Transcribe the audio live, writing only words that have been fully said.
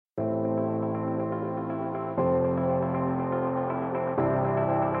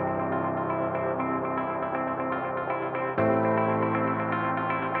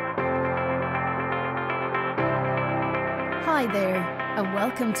Hi there, and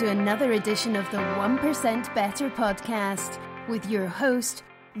welcome to another edition of the 1% Better podcast with your host,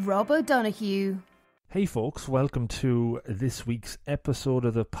 Rob O'Donoghue. Hey folks, welcome to this week's episode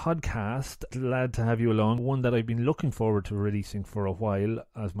of the podcast. Glad to have you along. One that I've been looking forward to releasing for a while,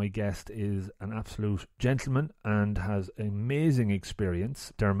 as my guest is an absolute gentleman and has amazing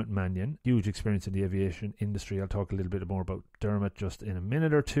experience. Dermot Mannion, huge experience in the aviation industry. I'll talk a little bit more about Dermot just in a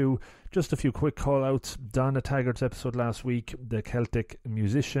minute or two. Just a few quick call outs. Donna Taggart's episode last week, the Celtic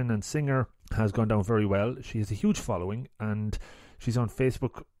musician and singer, has gone down very well. She has a huge following and she's on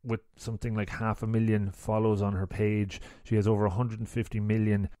Facebook with something like 500,000 follows on her page. She has over 150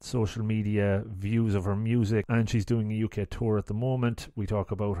 million social media views of her music, and she's doing a UK tour at the moment. We talk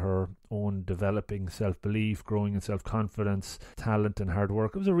about her own developing self-belief, growing in self-confidence, talent and hard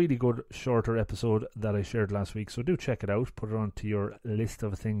work. It was a really good shorter episode that I shared last week, so do check it out. Put it onto your list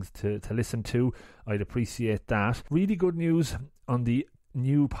of things to listen to. I'd appreciate that. Really good news on the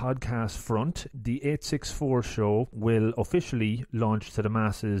new podcast front. The 864 show will officially launch to the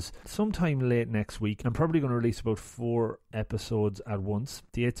masses sometime late next week. I'm probably going to release about 4 episodes at once.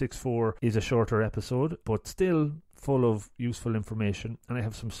 The 864 is a shorter episode, but still full of useful information, and I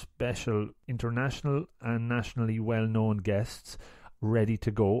have some special international and nationally well-known guests ready to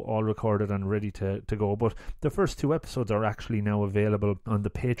go, all recorded and ready to go. But the first 2 episodes are actually now available on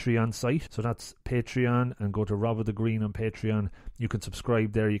the Patreon site. So that's Patreon, and go to Rob of the Green on Patreon. You can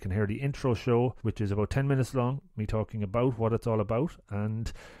subscribe there. You can hear the intro show, which is about 10 minutes long, me talking about what it's all about,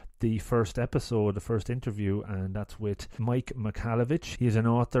 and the first episode, the first interview, and that's with Mike Michalowicz. He's an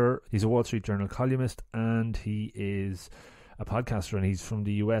author, he's a Wall Street Journal columnist, and he is a podcaster, and he's from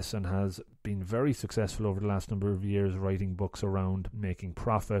the US and has been very successful over the last number of years writing books around making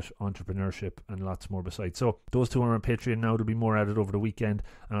profit, entrepreneurship, and lots more besides. So those 2 are on Patreon now. There'll be more added over the weekend,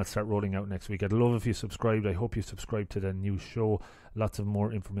 and I'll start rolling out next week. I'd love if you subscribed. I hope you subscribe to the new show. Lots of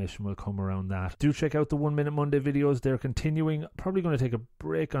more information will come around that. Do check out the 1 Minute Monday videos. They're continuing. Probably going to take a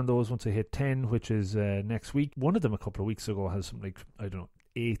break on those once I hit 10, which is next week. One of them a couple of weeks ago has something like, I don't know,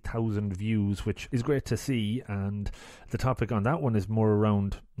 8,000 views, which is great to see, and the topic on that one is more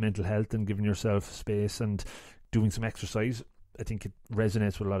around mental health and giving yourself space and doing some exercise. I think it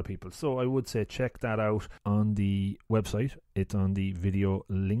resonates with a lot of people, so I would say check that out on the website. It's on the video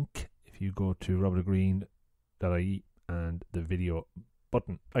link if you go to robofthegreen.ie and the video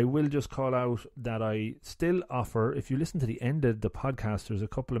button. I will just call out that I still offer, if you listen to the end of the podcast, there's a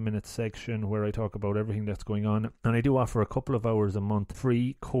couple of minutes section where I talk about everything that's going on, and I do offer a couple of hours a month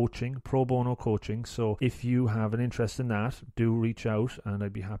free coaching, pro bono coaching. So if you have an interest in that, do reach out and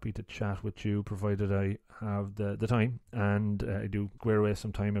I'd be happy to chat with you, provided I have the time, and I do square away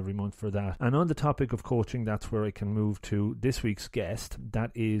some time every month for that. And on the topic of coaching, that's where I can move to this week's guest.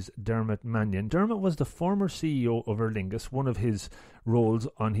 That is Dermot Mannion. Dermot was the former CEO of Aer Lingus, one of his roles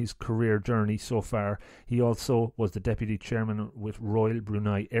on his career journey so far. He also was the deputy chairman with Royal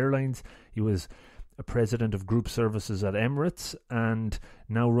Brunei Airlines. He was a president of group services at Emirates, and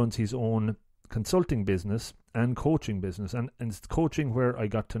now runs his own consulting business and coaching business. And it's coaching where I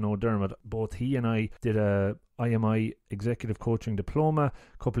got to know Dermot. Both he and I did a IMI Executive Coaching Diploma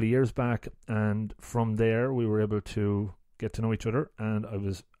a couple of years back, and from there we were able to get to know each other, and I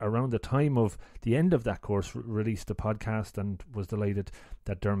was around the time of the end of that course released a podcast, and was delighted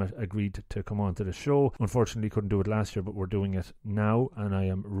that Dermot agreed to come on to the show. Unfortunately couldn't do it last year, but we're doing it now, and I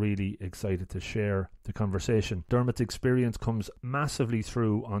am really excited to share the conversation. Dermot's experience comes massively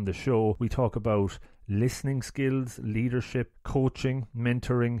through on the show. We talk about listening skills, leadership, coaching,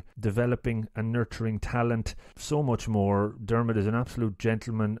 mentoring, developing and nurturing talent, so much more. Dermot is an absolute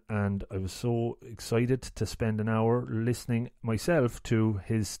gentleman, and I was so excited to spend an hour listening myself to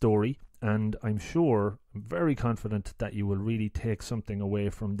his story, and I'm very confident that you will really take something away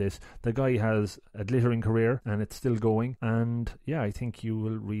from this. The guy has a glittering career and it's still going, and yeah, I think you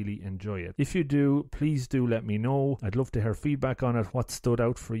will really enjoy it. If you do, please do let me know. I'd love to hear feedback on it, what stood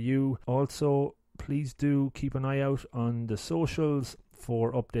out for you. Also, please do keep an eye out on the socials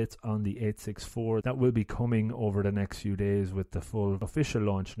for updates on the 864. That will be coming over the next few days with the full official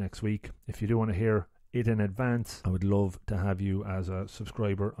launch next week. If you do want to hear it in advance, I would love to have you as a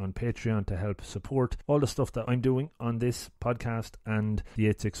subscriber on Patreon to help support all the stuff that I'm doing on this podcast and the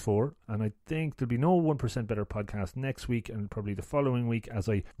 864. And I think there'll be no 1% Better podcast next week and probably the following week as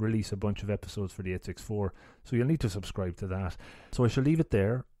I release a bunch of episodes for the 864. So you'll need to subscribe to that. So I shall leave it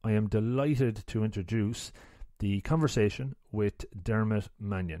there. I am delighted to introduce the conversation with Dermot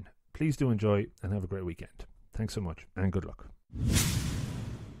Mannion. Please do enjoy and have a great weekend. Thanks so much and good luck.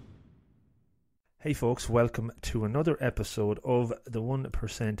 Hey folks, welcome to another episode of the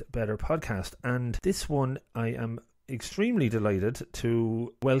 1% Better podcast, and this one I am extremely delighted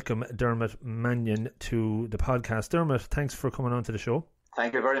to welcome Dermot Mannion to the podcast. Dermot, thanks for coming on to the show.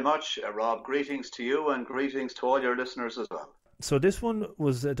 Thank you very much, Rob. Greetings to you and greetings to all your listeners as well. So this one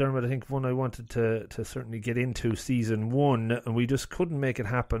was, Dermot, I think one I wanted to certainly get into season 1, and we just couldn't make it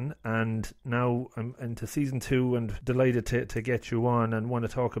happen. And now I'm into season 2 and delighted to get you on and want to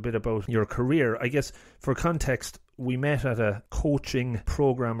talk a bit about your career. I guess for context, we met at a coaching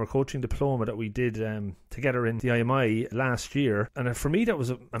program or coaching diploma that we did together in the IMI last year. And for me, that was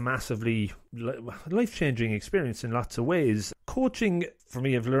a massively life-changing experience in lots of ways. Coaching, for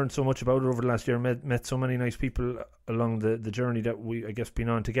me, I've learned so much about it over the last year, met so many nice people along the journey that we, I guess, been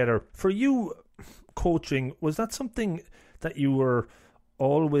on together. For you, coaching, was that something that you were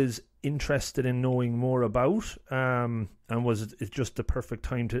always interested in knowing more about, and was it just the perfect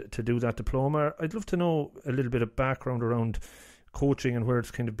time to do that diploma? I'd love to know a little bit of background around coaching and where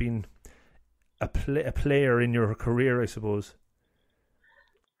it's kind of been a player in your career, I suppose.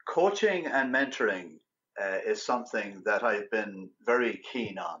 Coaching and mentoring is something that I've been very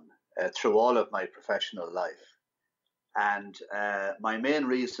keen on through all of my professional life. And my main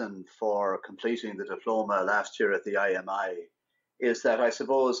reason for completing the diploma last year at the IMI is that I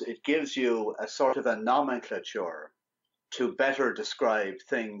suppose it gives you a sort of a nomenclature to better describe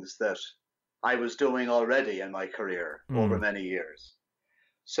things that I was doing already in my career over many years.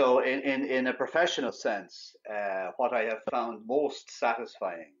 So in a professional sense, what I have found most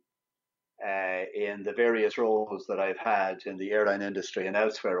satisfying in the various roles that I've had in the airline industry and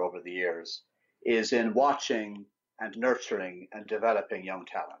elsewhere over the years is in watching and nurturing and developing young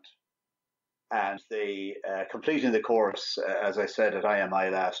talent. And the completing the course, as I said, at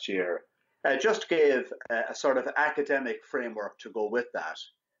IMI last year, just gave a sort of academic framework to go with that,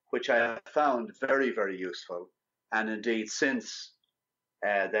 which I have found very, very useful. And indeed, since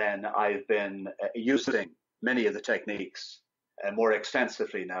then, I've been using many of the techniques more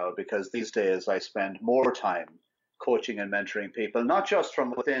extensively now, because these days I spend more time coaching and mentoring people, not just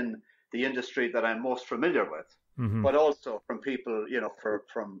from within the industry that I'm most familiar with, but also from people,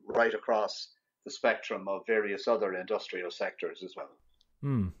 from right across the spectrum of various other industrial sectors as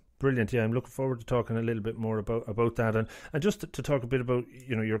well. Brilliant. Yeah, I'm looking forward to talking a little bit more about that. And just to talk a bit about,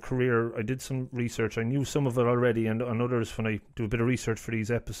 your career, I did some research. I knew some of it already, and on others, when I do a bit of research for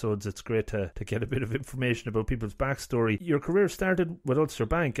these episodes, it's great to get a bit of information about people's backstory. Your career started with Ulster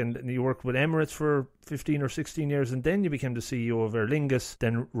Bank, and you worked with Emirates for 15 or 16 years, and then you became the CEO of Aer Lingus,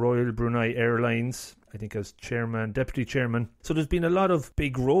 then Royal Brunei Airlines, I think as chairman, deputy chairman. So there's been a lot of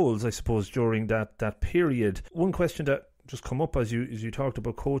big roles, I suppose, during that period. One question that just come up as you talked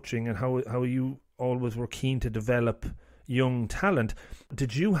about coaching and how you always were keen to develop young talent.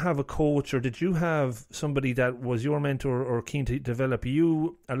 Did you have a coach, or did you have somebody that was your mentor or keen to develop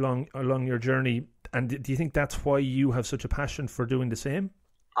you along your journey? And do you think that's why you have such a passion for doing the same?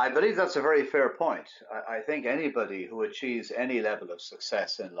 I believe that's a very fair point. I think anybody who achieves any level of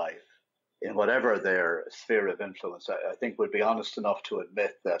success in life, in whatever their sphere of influence, I think would be honest enough to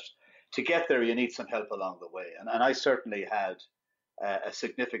admit that to get there, you need some help along the way. And I certainly had a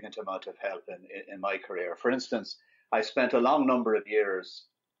significant amount of help in my career. For instance, I spent a long number of years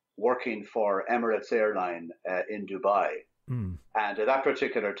working for Emirates Airlines in Dubai. And at that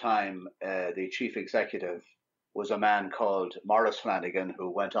particular time, the chief executive was a man called Maurice Flanagan, who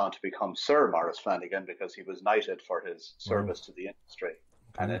went on to become Sir Maurice Flanagan because he was knighted for his service to the industry,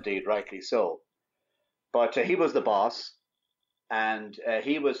 and indeed rightly so. But he was the boss. And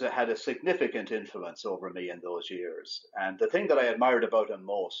he had a significant influence over me in those years. And the thing that I admired about him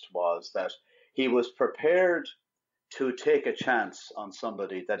most was that he was prepared to take a chance on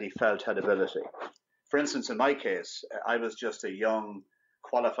somebody that he felt had ability. For instance, in my case, I was just a young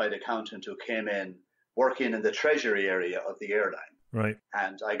qualified accountant who came in working in the treasury area of the airline. Right.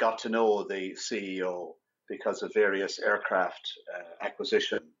 And I got to know the CEO because of various aircraft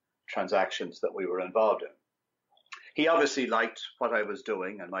acquisition transactions that we were involved in. He obviously liked what I was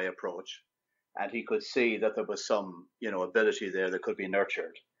doing and my approach, and he could see that there was some, ability there that could be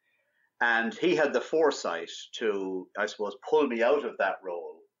nurtured. And he had the foresight to, I suppose, pull me out of that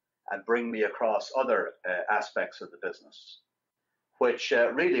role and bring me across other aspects of the business, which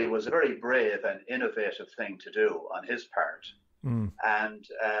really was a very brave and innovative thing to do on his part. And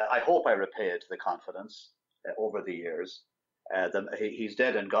I hope I repaid the confidence over the years. He's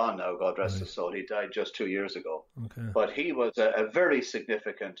dead and gone now, God rest his soul. He died just 2 years ago. But he was a very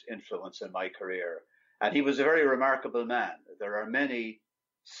significant influence in my career. And he was a very remarkable man. There are many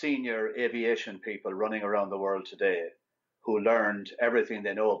senior aviation people running around the world today who learned everything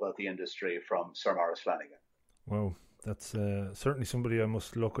they know about the industry from Sir Maurice Flanagan. Wow. That's certainly somebody I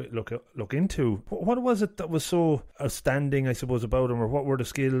must look into. What was it that was so outstanding, I suppose, about him, or what were the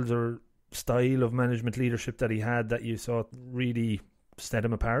skills or style of management leadership that he had that you thought really set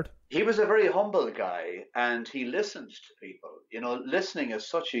him apart? He was a very humble guy, and he listened to people. Listening is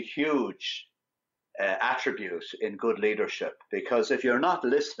such a huge attribute in good leadership, because if you're not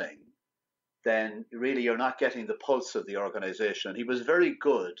listening, then really you're not getting the pulse of the organization. He was very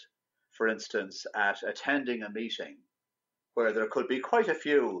good, for instance, at attending a meeting where there could be quite a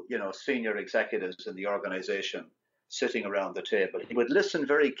few, senior executives in the organization sitting around the table. He would listen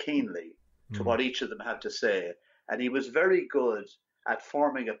very keenly to what each of them had to say, and he was very good at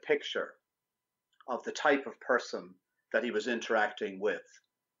forming a picture of the type of person that he was interacting with.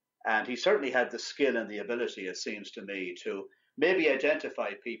 And he certainly had the skill and the ability, it seems to me, to maybe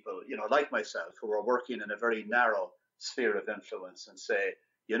identify people, like myself, who are working in a very narrow sphere of influence and say,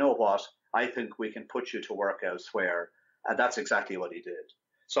 you know what, I think we can put you to work elsewhere. And that's exactly what he did.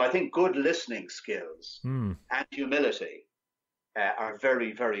 So I think good listening skills and humility are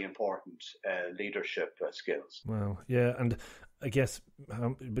very, very important leadership skills. Wow. Yeah. And I guess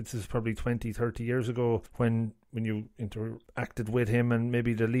this is probably 20, 30 years ago when you interacted with him, and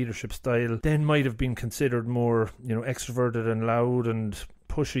maybe the leadership style then might have been considered more, extroverted and loud and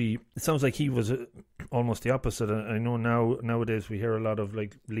pushy. It sounds like he was almost the opposite. I know nowadays we hear a lot of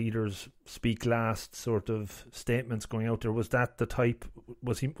like leaders speak last sort of statements going out there. Was that the type?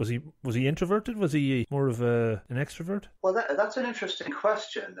 Was he introverted? Was he more of an extrovert? Well, that's an interesting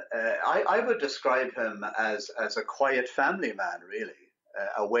question. I would describe him as a quiet family man, really,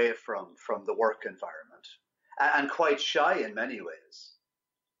 away from the work environment, and quite shy in many ways.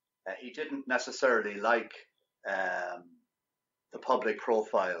 He didn't necessarily like the public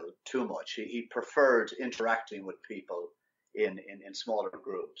profile too much. He preferred interacting with people in smaller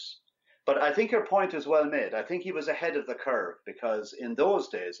groups. But I think your point is well made. I think he was ahead of the curve, because in those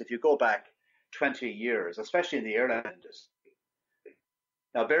days, if you go back 20 years, especially in the airline industry,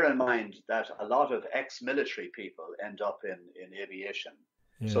 now bear in mind that a lot of ex-military people end up in aviation.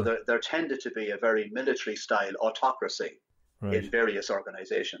 Yeah. So there tended to be a very military-style autocracy in various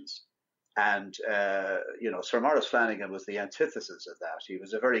organizations. And, Sir Maurice Flanagan was the antithesis of that. He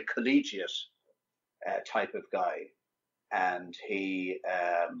was a very collegiate type of guy. And he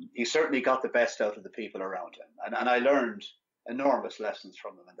certainly got the best out of the people around him. And I learned enormous lessons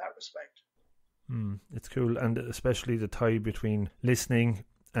from him in that respect. It's cool. And especially the tie between listening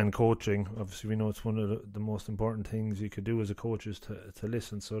and coaching. Obviously, we know it's one of the most important things you could do as a coach is to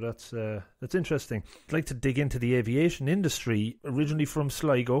listen. So that's interesting. I'd like to dig into the aviation industry. Originally from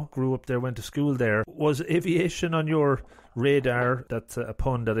Sligo, grew up there, went to school there. Was aviation on your radar? That's a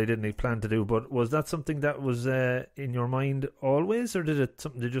pun that I didn't plan to do, but was that something that was in your mind always, or did it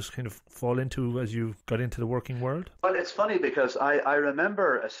something to just kind of fall into as you got into the working world? Well, it's funny because I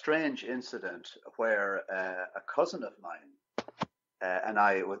remember a strange incident where a cousin of mine and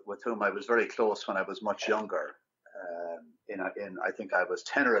I, with whom I was very close when I was much younger, I think I was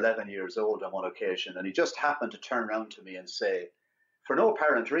 10 or 11 years old on one occasion, and he just happened to turn around to me and say, for no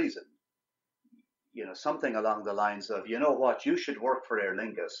apparent reason, something along the lines of, you know what, you should work for Aer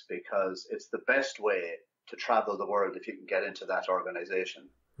Lingus because it's the best way to travel the world if you can get into that organization.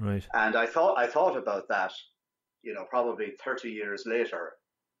 Right. And I thought about that, probably 30 years later,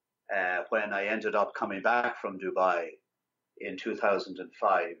 when I ended up coming back from Dubai in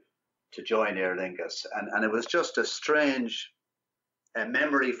 2005 to join Aer Lingus. And it was just a strange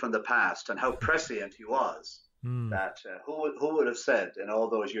memory from the past, and how prescient he was. That who would have said in all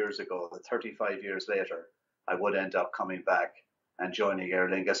those years ago that 35 years later I would end up coming back and joining Aer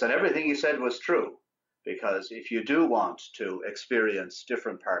Lingus. And everything he said was true, because if you do want to experience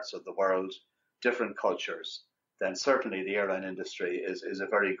different parts of the world, different cultures, then certainly the airline industry is a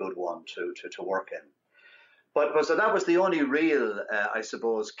very good one to work in. But so that was the only real, I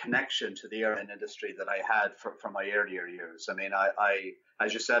suppose, connection to the airline industry that I had from my earlier years. I mean, I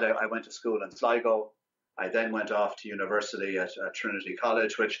as you said, I went to school in Sligo. I then went off to university at Trinity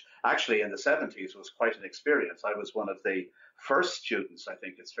College, which actually in the 70s was quite an experience. I was one of the first students, I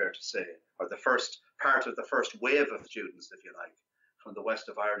think it's fair to say, or the first part of the first wave of students, if you like, from the west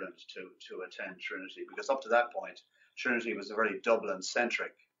of Ireland to attend Trinity, because up to that point, Trinity was a very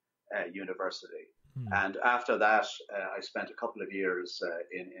Dublin-centric university. And after that, I spent a couple of years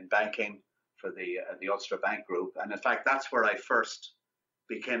in banking for the Ulster Bank group. And in fact, that's where I first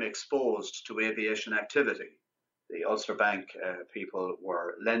became exposed to aviation activity. The Ulster Bank people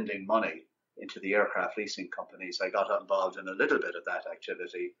were lending money into the aircraft leasing companies. I got involved in a little bit of that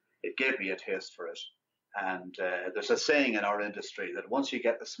activity. It gave me a taste for it. And there's a saying in our industry that once you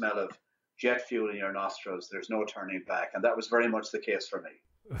get the smell of jet fuel in your nostrils, there's no turning back. And that was very much the case for me.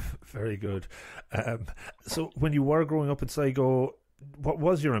 Very good. So when you were growing up in Sligo, what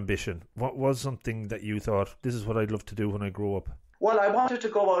was your ambition? What was something that you thought, this is what I'd love to do when I grow up? Well, I wanted to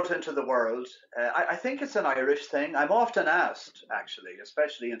go out into the world. I think it's an Irish thing. I'm often asked, actually,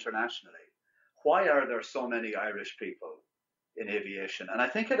 especially internationally, why are there so many Irish people in aviation? And I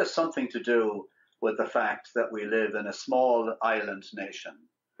think it has something to do with the fact that we live in a small island nation.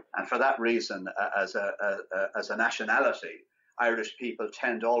 And for that reason, as a nationality, Irish people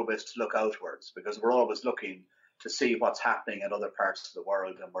tend always to look outwards because we're always looking to see what's happening in other parts of the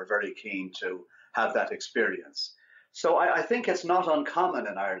world, and we're very keen to have that experience. So I think it's not uncommon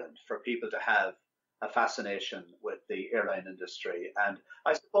in Ireland for people to have a fascination with the airline industry. And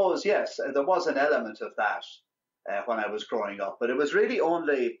I suppose, yes, there was an element of that when I was growing up, but it was really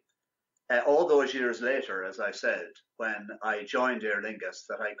only all those years later, as I said, when I joined Aer Lingus,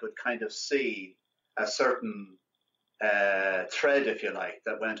 that I could kind of see a certain thread, if you like,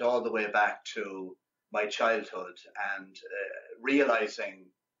 that went all the way back to my childhood, and realizing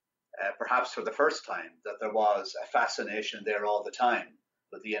perhaps for the first time that there was a fascination there all the time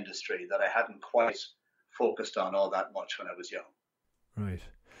with the industry that I hadn't quite focused on all that much when I was young. Right.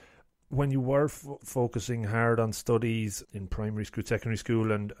 When you were focusing hard on studies in primary school, secondary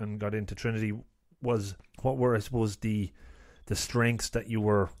school, and got into Trinity, what were, I suppose, the strengths that you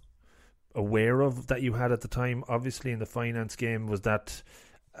were aware of that you had at the time? Obviously in the finance game, was that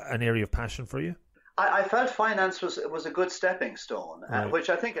an area of passion for you? I felt finance was a good stepping stone, right. Which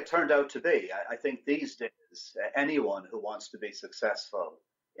I think it turned out to be. I think these days, anyone who wants to be successful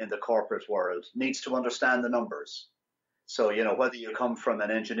in the corporate world needs to understand the numbers. So, whether you come from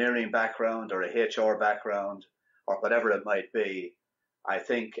an engineering background or a HR background or whatever it might be, I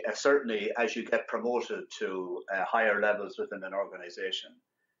think certainly as you get promoted to higher levels within an organization,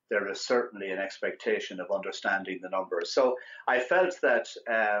 there is certainly an expectation of understanding the numbers. So I felt that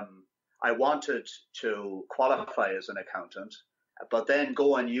I wanted to qualify as an accountant, but then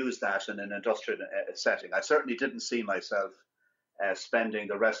go and use that in an industrial setting. I certainly didn't see myself spending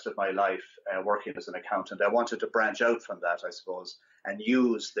the rest of my life working as an accountant. I wanted to branch out from that, I suppose, and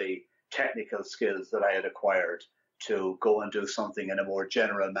use the technical skills that I had acquired to go and do something in a more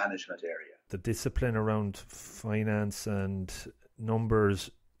general management area. The discipline around finance and numbers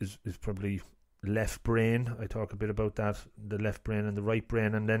is probably left brain. I talk a bit about that, the left brain and the right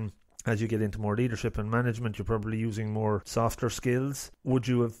brain, and then as you get into more leadership and management, you're probably using more softer skills. Would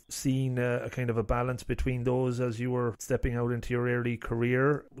you have seen a kind of a balance between those as you were stepping out into your early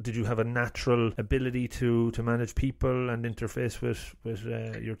career? Did you have a natural ability to manage people and interface with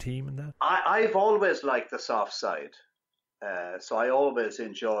your team and that? I've always liked the soft side. So I always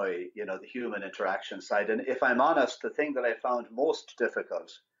enjoy, the human interaction side. And if I'm honest, the thing that I found most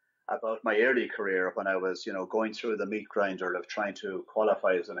difficult about my early career when I was, going through the meat grinder of trying to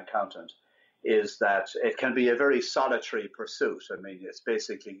qualify as an accountant is that it can be a very solitary pursuit. I mean, it's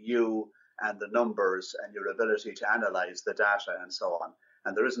basically you and the numbers and your ability to analyze the data and so on.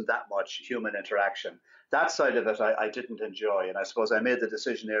 And there isn't that much human interaction. That side of it I didn't enjoy. And I suppose I made the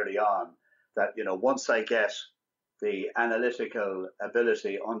decision early on that, once I get the analytical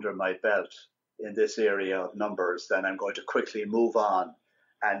ability under my belt in this area of numbers, then I'm going to quickly move on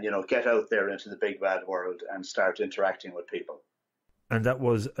and, get out there into the big bad world and start interacting with people. And that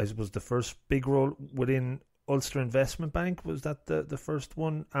was, I suppose, the first big role within Ulster Investment Bank. Was that the first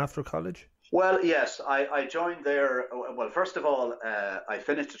one after college? Well, yes, I joined there. Well, first of all, I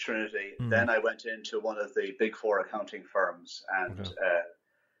finished at Trinity. Then I went into one of the big four accounting firms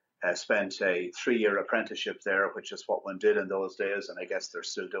and spent a 3-year apprenticeship there, which is what one did in those days. And I guess they're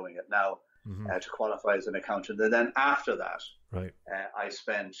still doing it now. To qualify as an accountant. And then after that, I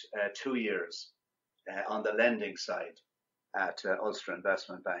spent 2 years on the lending side at Ulster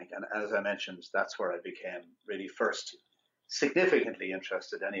Investment Bank. And as I mentioned, that's where I became really first significantly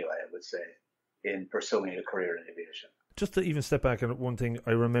interested anyway, I would say, in pursuing a career in aviation. Just to even step back, and one thing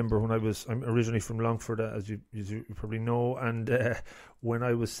I remember when I'm originally from Longford, as you probably know, and when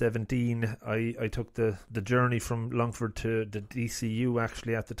I was 17, I took the journey from Longford to the DCU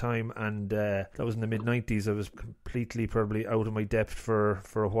actually at the time, and that was in the mid-90s. I was completely probably out of my depth for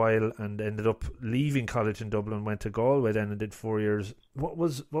a while, and ended up leaving college in Dublin, went to Galway then and did 4 years. What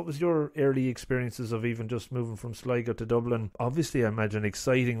was your early experiences of even just moving from Sligo to Dublin? Obviously, I imagine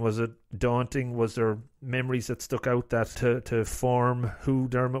exciting. Was it daunting? Was there memories that stuck out that to form who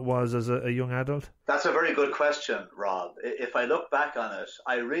Dermot was as a young adult? That's a very good question, Rob. If I look back on it,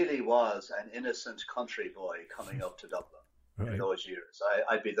 I really was an innocent country boy coming up to Dublin in those years.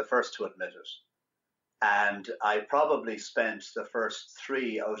 I'd be the first to admit it. And I probably spent the first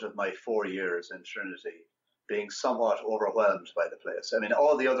 3 out of my 4 years in Trinity being somewhat overwhelmed by the place. I mean,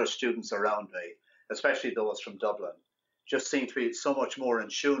 all the other students around me, especially those from Dublin, just seemed to be so much more in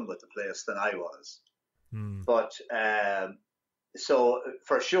tune with the place than I was. But so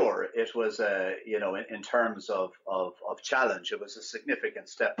for sure, it was, in terms of challenge, it was a significant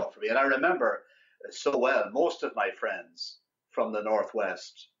step up for me. And I remember so well, most of my friends from the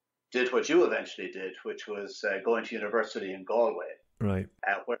Northwest did what you eventually did, which was going to university in Galway, right?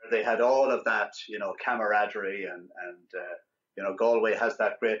 Where they had all of that, camaraderie, and Galway has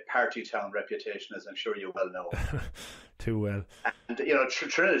that great party town reputation, as I'm sure you well know. Too well. And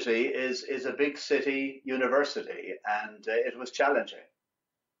Trinity is a big city university, and it was challenging.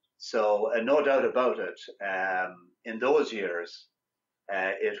 So no doubt about it. In those years,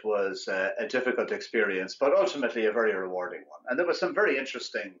 it was a difficult experience, but ultimately a very rewarding one. And there were some very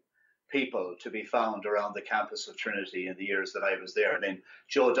interesting people to be found around the campus of Trinity in the years that I was there. I mean,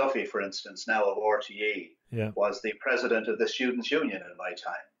 Joe Duffy, for instance, now of RTE, was the president of the Students' Union in my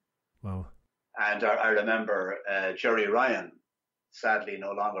time. Wow. And I remember Jerry Ryan, sadly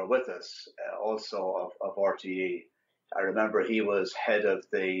no longer with us, also of RTE. I remember he was head of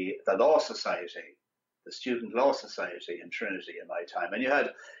the Law Society, the Student Law Society in Trinity in my time. And you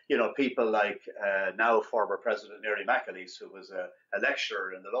had, people like now former President Mary McAleese, who was a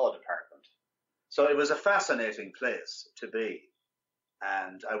lecturer in the law department. So it was a fascinating place to be,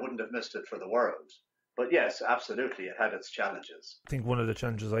 and I wouldn't have missed it for the world. But yes, absolutely, it had its challenges. I think one of the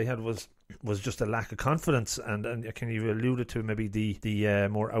challenges I had was just a lack of confidence, and can you alluded to maybe the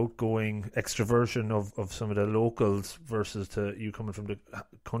more outgoing extroversion of some of the locals versus to you coming from the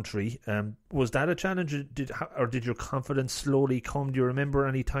country. Was that a challenge? Or did your confidence slowly come? Do you remember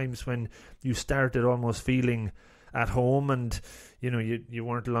any times when you started almost feeling at home, and you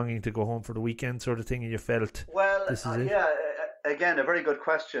weren't longing to go home for the weekend, sort of thing, and you felt this is it? Yeah. Again, a very good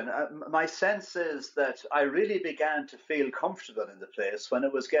question. My sense is that I really began to feel comfortable in the place when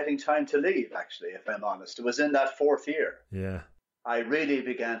it was getting time to leave, actually, if I'm honest. It was in that 4th year. Yeah. I really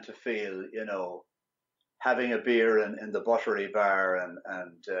began to feel, having a beer in the Buttery Bar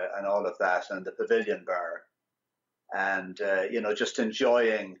and all of that, and the Pavilion Bar, and, just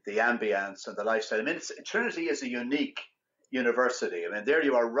enjoying the ambience and the lifestyle. I mean, Trinity is a unique university. I mean, there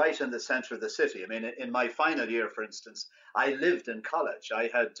you are right in the center of the city. I mean, in my final year, for instance, I lived in college. I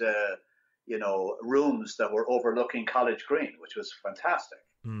had, rooms that were overlooking College Green, which was fantastic.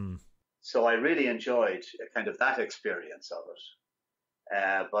 So I really enjoyed kind of that experience of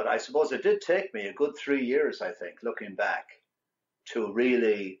it. But I suppose it did take me a good 3 years, I think, looking back, to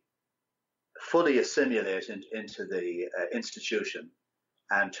really fully assimilate into the institution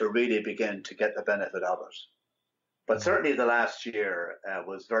and to really begin to get the benefit of it. But certainly the last year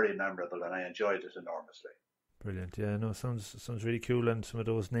was very memorable, and I enjoyed it enormously. Brilliant. Yeah, no, sounds really cool. And some of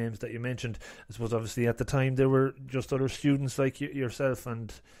those names that you mentioned, I suppose obviously at the time there were just other students like yourself, and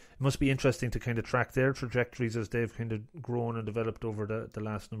it must be interesting to kind of track their trajectories as they've kind of grown and developed over the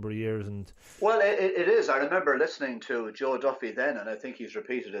last number of years. And well, it is. I remember listening to Joe Duffy then, and I think he's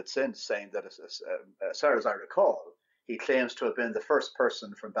repeated it since, saying that as far as I recall, he claims to have been the first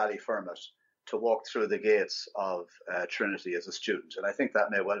person from Ballyfermot to walk through the gates of Trinity as a student, and I think that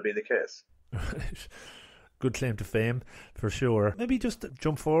may well be the case. Right. Good claim to fame, for sure. Maybe just to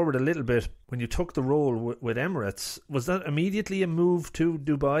jump forward a little bit, when you took the role with Emirates, was that immediately a move to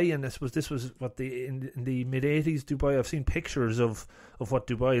Dubai? And I suppose this was in the mid-80s Dubai. I've seen pictures of what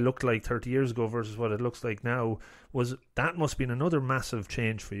Dubai looked like 30 years ago versus what it looks like now. That must have been another massive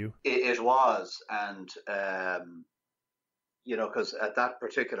change for you. It was, and because at that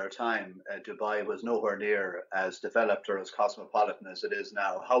particular time, Dubai was nowhere near as developed or as cosmopolitan as it is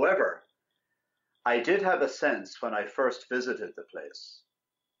now. However, I did have a sense when I first visited the place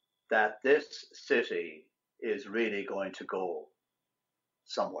that this city is really going to go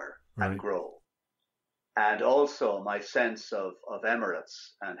somewhere and grow. And also my sense of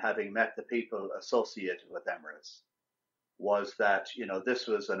Emirates, and having met the people associated with Emirates, was that, this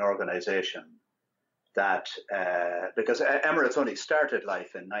was an organization that, because Emirates only started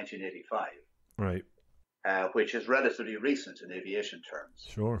life in 1985, right, which is relatively recent in aviation terms.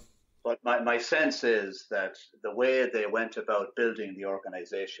 Sure. But my sense is that the way they went about building the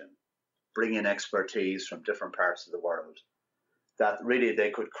organization, bringing expertise from different parts of the world, that really they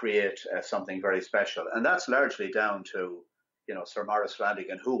could create something very special. And that's largely down to, Sir Maurice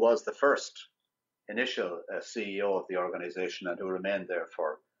Flanagan, who was the first initial CEO of the organization and who remained there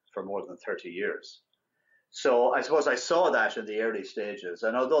for more than 30 years. So I suppose I saw that in the early stages.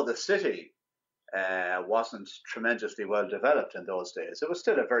 And although the city wasn't tremendously well developed in those days, it was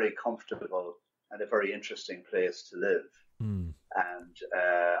still a very comfortable and a very interesting place to live. Mm. And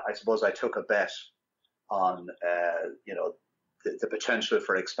I suppose I took a bet on, the potential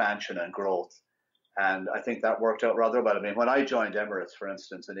for expansion and growth. And I think that worked out rather well. I mean, when I joined Emirates, for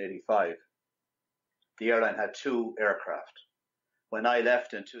instance, in 85, the airline had 2 aircraft. When I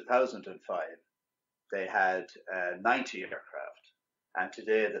left in 2005, they had 90 aircraft. And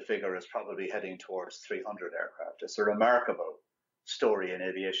today the figure is probably heading towards 300 aircraft. It's a remarkable story in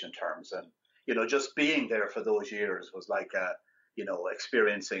aviation terms. And, just being there for those years was like,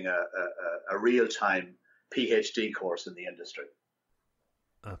 experiencing a real-time PhD course in the industry.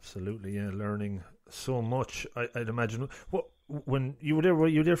 Absolutely, yeah, learning so much. I'd imagine. When you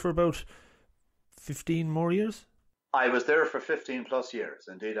were there for about 15 more years? I was there for 15 plus years.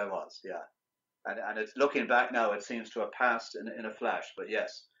 Indeed, I was. Yeah, and it's looking back now, it seems to have passed in a flash. But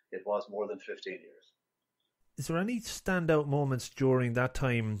yes, it was more than 15 years. Is there any standout moments during that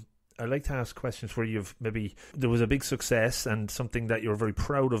time? I like to ask questions where there was a big success and something that you're very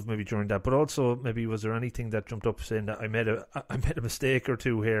proud of maybe during that, but also maybe was there anything that jumped up saying that I made a mistake or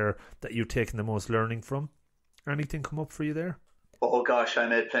two here that you've taken the most learning from? Anything come up for you there? Oh gosh, I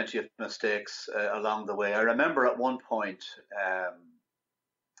made plenty of mistakes along the way. I remember at one point,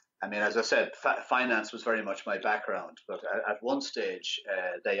 as I said, finance was very much my background, but at one stage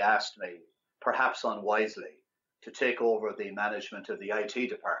they asked me, perhaps unwisely, to take over the management of the IT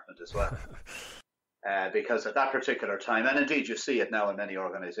department as well. Because at that particular time, and indeed you see it now in many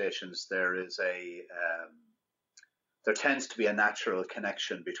organizations, there tends to be a natural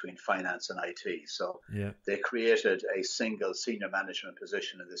connection between finance and IT. So They created a single senior management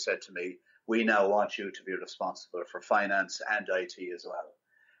position, and they said to me, we now want you to be responsible for finance and IT as well.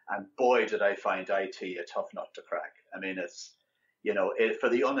 And boy, did I find IT a tough nut to crack. I mean, it's, for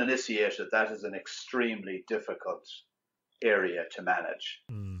the uninitiated, that is an extremely difficult area to manage.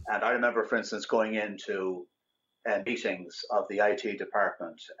 Mm. And I remember, for instance, going into meetings of the IT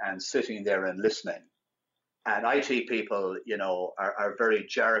department and sitting there and listening. And IT people, are very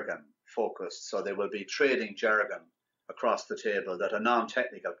jargon focused. So they will be trading jargon across the table that a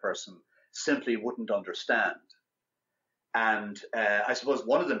non-technical person simply wouldn't understand. And I suppose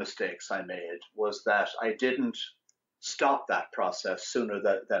one of the mistakes I made was that I didn't stop that process sooner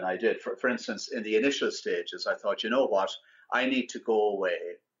than I did. For instance, in the initial stages, I thought, you know what, I need to go away,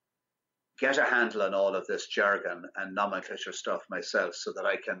 get a handle on all of this jargon and nomenclature stuff myself so that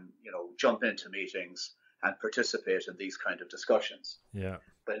I can, jump into meetings and participate in these kind of discussions. Yeah.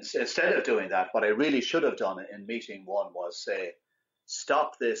 But instead of doing that, what I really should have done in meeting one was say,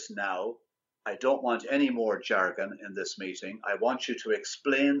 stop this now. I don't want any more jargon in this meeting. I want you to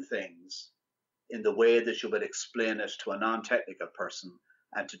explain things in the way that you would explain it to a non-technical person,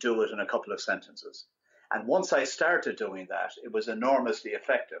 and to do it in a couple of sentences. And once I started doing that, it was enormously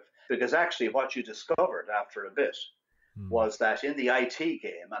effective, because actually what you discovered after a bit was that in the IT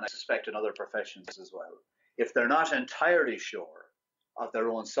game, and I suspect in other professions as well, if they're not entirely sure of their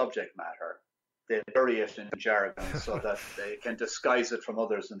own subject matter, they bury it in jargon so that they can disguise it from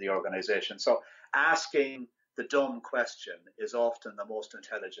others in the organization. So asking the dumb question is often the most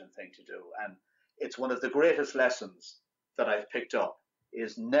intelligent thing to do. And it's one of the greatest lessons that I've picked up,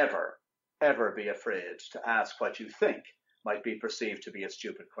 is never, ever be afraid to ask what you think might be perceived to be a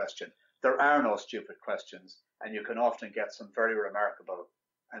stupid question. There are no stupid questions, and you can often get some very remarkable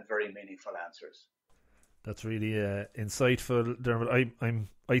and very meaningful answers. That's really insightful, Dermot. I'm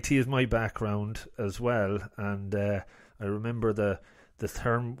IT is my background as well, and I remember the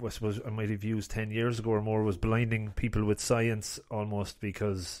term I might have used 10 years ago or more was blinding people with science, almost,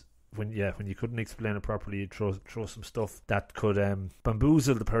 because when you couldn't explain it properly, you'd throw some stuff that could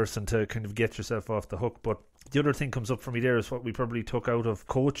bamboozle the person to kind of get yourself off the hook. But the other thing comes up for me there is what we probably took out of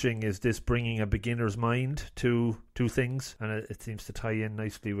coaching is this bringing a beginner's mind to things, and it seems to tie in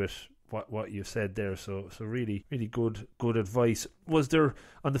nicely with what you said there. So really, really good advice. Was there,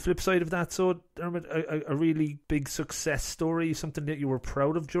 on the flip side of that, so Dermot, a really big success story, something that you were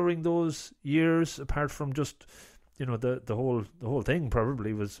proud of during those years, apart from just, the whole thing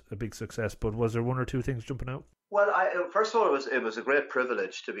probably was a big success, but was there one or two things jumping out? Well, first of all, it was a great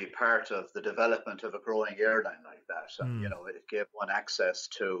privilege to be part of the development of a growing airline like that. And, it gave one access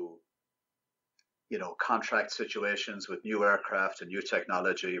to, contract situations with new aircraft and new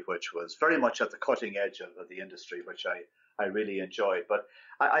technology, which was very much at the cutting edge of the industry, which I really enjoyed. But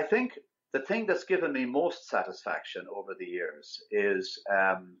I think the thing that's given me most satisfaction over the years is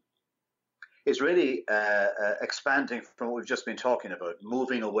really expanding from what we've just been talking about,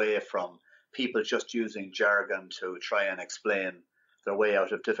 moving away from people just using jargon to try and explain their way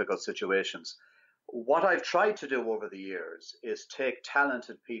out of difficult situations. what I've tried to do over the years is take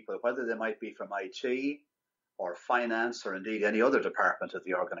talented people, whether they might be from IT or finance or indeed any other department of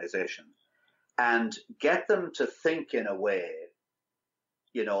the organization, and get them to think in a way,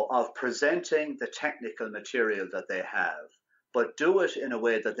 of presenting the technical material that they have, but do it in a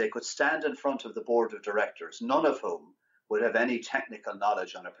way that they could stand in front of the board of directors, none of whom would have any technical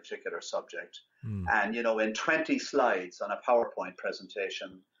knowledge on a particular subject. And, in 20 slides on a PowerPoint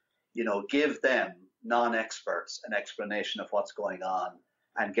presentation, give them, non-experts, an explanation of what's going on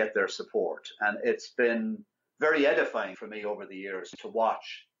and get their support. And it's been very edifying for me over the years to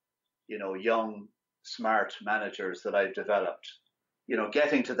watch, young, smart managers that I've developed,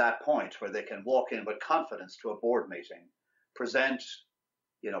 getting to that point where they can walk in with confidence to a board meeting, present,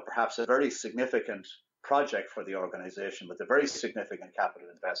 perhaps a very significant project for the organization with a very significant capital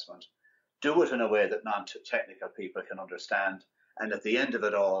investment, do it in a way that non-technical people can understand, and at the end of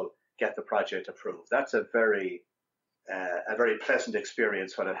it all, get the project approved. That's a very pleasant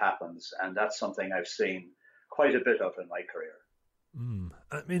experience when it happens, and that's something I've seen quite a bit of in my career.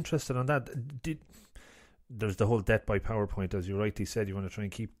 I'm interested on that. There's the whole death by PowerPoint, as you rightly said. You want to try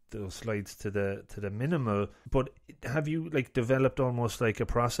and keep those slides to the minimal. But have you developed almost like a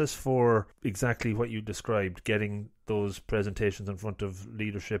process for exactly what you described, getting those presentations in front of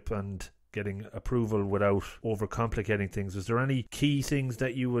leadership and getting approval without overcomplicating things? Is there any key things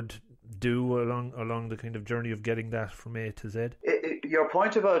that you would do along the kind of journey of getting that from A to Z? Your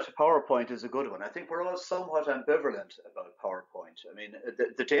point about PowerPoint is a good one. I think we're all somewhat ambivalent about PowerPoint. I mean,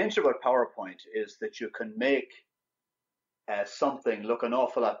 the danger about PowerPoint is that you can make something look an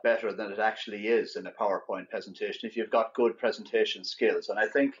awful lot better than it actually is in a PowerPoint presentation if you've got good presentation skills. And I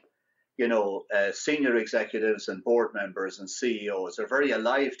think, senior executives and board members and CEOs are very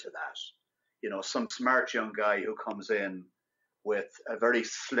alive to that. Some smart young guy who comes in with a very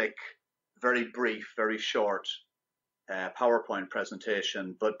slick, very brief, very short PowerPoint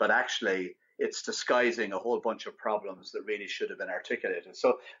presentation, but actually it's disguising a whole bunch of problems that really should have been articulated.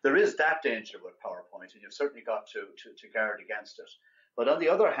 So there is that danger with PowerPoint, and you've certainly got to guard against it. But on the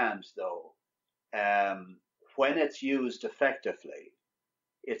other hand, though, when it's used effectively,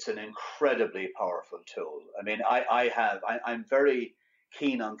 it's an incredibly powerful tool. I mean, I'm very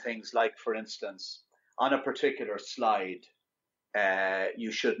keen on things like, for instance, on a particular slide,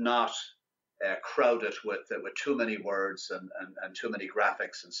 you should not crowd it with too many words and too many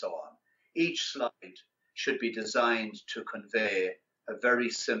graphics and so on. Each slide should be designed to convey a very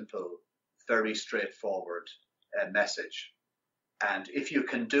simple, very straightforward message. And if you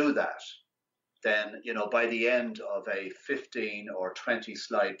can do that, then, by the end of a 15 or 20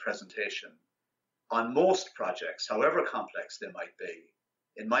 slide presentation, on most projects, however complex they might be,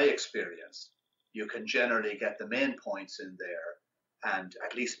 in my experience, you can generally get the main points in there and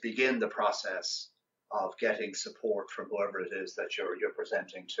at least begin the process of getting support from whoever it is that you're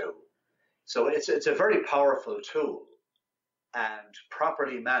presenting to. So it's a very powerful tool, and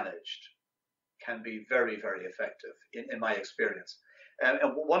properly managed can be very, very effective in my experience. And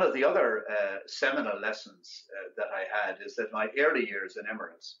one of the other seminal lessons that I had is that my early years in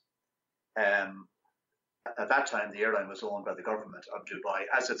Emirates, at that time the airline was owned by the government of Dubai,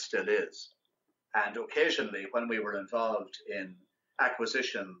 as it still is. And occasionally when we were involved in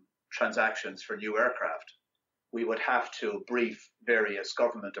acquisition transactions for new aircraft, we would have to brief various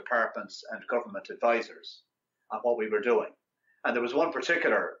government departments and government advisors on what we were doing. And there was one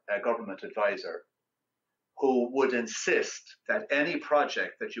particular government advisor who would insist that any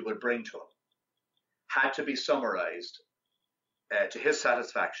project that you would bring to him had to be summarized to his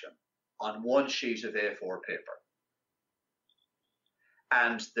satisfaction on one sheet of A4 paper.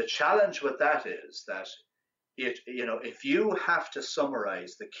 And the challenge with that is that if you have to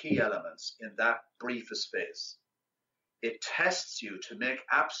summarize the key elements in that brief a space, it tests you to make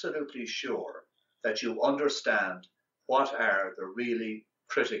absolutely sure that you understand what are the really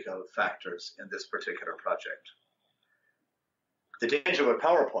critical factors in this particular project. The danger with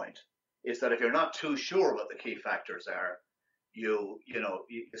PowerPoint is that if you're not too sure what the key factors are, you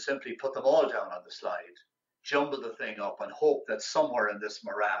simply put them all down on the slide, jumble the thing up, and hope that somewhere in this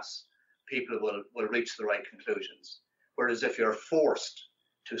morass people will reach the right conclusions. Whereas if you're forced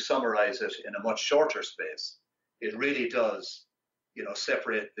to summarize it in a much shorter space, it really does,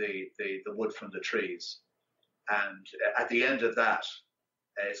 separate the wood from the trees. And at the end of that,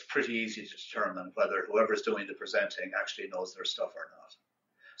 it's pretty easy to determine whether whoever's doing the presenting actually knows their stuff or not.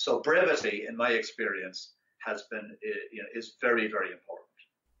 So brevity, in my experience, is very, very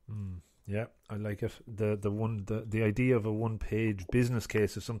important. Yeah, I like it. The idea of a one-page business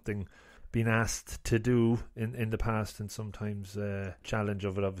case is something been asked to do in the past, and sometimes challenge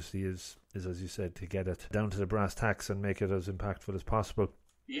of it obviously is, as you said, to get it down to the brass tacks and make it as impactful as possible.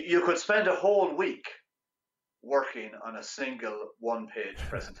 You could spend a whole week working on a single one-page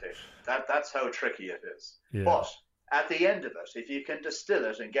presentation. That's how tricky it is. Yeah. But at the end of it, if you can distill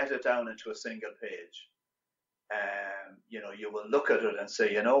it and get it down into a single page, you will look at it and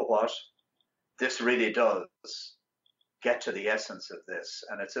say, you know what, this really does get to the essence of this.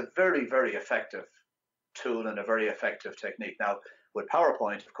 And it's a very, very effective tool and a very effective technique. Now, with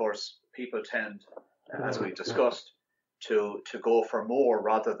PowerPoint, of course, people tend, as we discussed, to go for more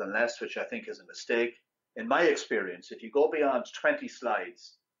rather than less, which I think is a mistake. In my experience, if you go beyond 20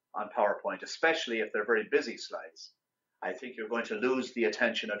 slides on PowerPoint, especially if they're very busy slides, I think you're going to lose the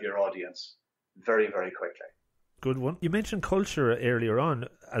attention of your audience very, very quickly. Good one. You mentioned culture earlier on,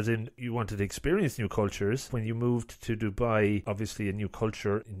 as in you wanted to experience new cultures. When you moved to Dubai, obviously a new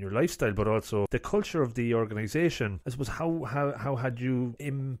culture in your lifestyle, but also the culture of the organisation. I suppose how had you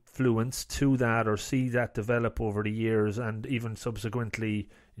influence to that or see that develop over the years, and even subsequently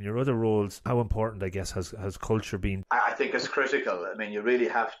in your other roles? How important, I guess, has culture been? I think it's critical. I mean, you really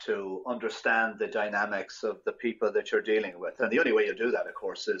have to understand the dynamics of the people that you're dealing with. And the only way you do that, of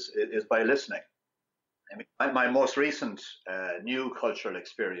course, is by listening. I mean, my most recent new cultural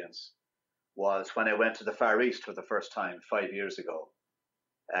experience was when I went to the Far East for the first time 5 years ago,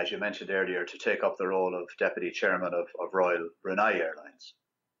 as you mentioned earlier, to take up the role of Deputy Chairman of Royal Brunei Airlines.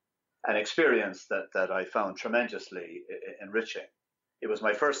 An experience that I found tremendously enriching. It was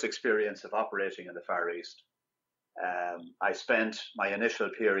my first experience of operating in the Far East. I spent my initial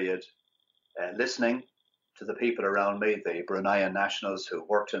period listening to the people around me, the Bruneian nationals who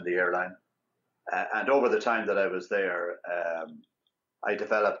worked in the airline. And over the time that I was there, I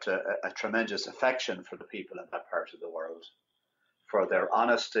developed a tremendous affection for the people in that part of the world, for their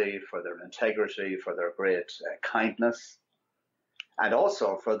honesty, for their integrity, for their great kindness, and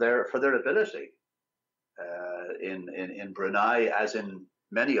also for their ability in Brunei, as in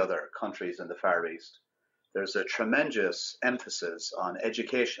many other countries in the Far East. There's a tremendous emphasis on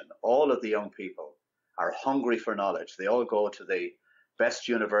education. All of the young people are hungry for knowledge. They all go to the best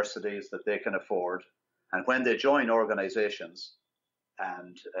universities that they can afford. And when they join organizations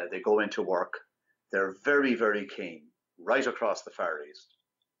and they go into work, they're very, very keen, right across the Far East,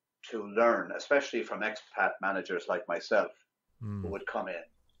 to learn, especially from expat managers like myself, who would come in.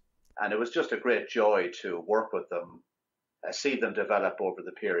 And it was just a great joy to work with them, see them develop over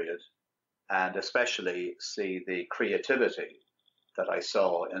the period, and especially see the creativity that I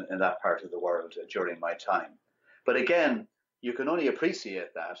saw in that part of the world during my time. But again, you can only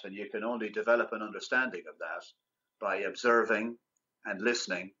appreciate that, and you can only develop an understanding of that by observing and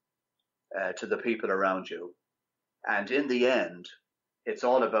listening to the people around you. And in the end, it's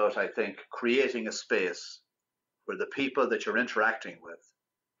all about, I think, creating a space where the people that you're interacting with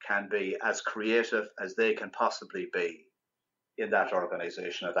can be as creative as they can possibly be in that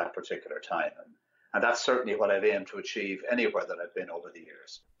organization at that particular time. And that's certainly what I've aimed to achieve anywhere that I've been over the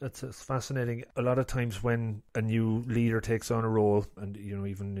years. That's fascinating. A lot of times when a new leader takes on a role, and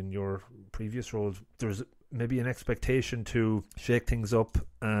even in your previous roles, there's maybe an expectation to shake things up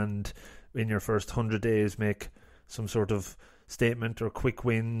and in your first 100 days make some sort of statement or quick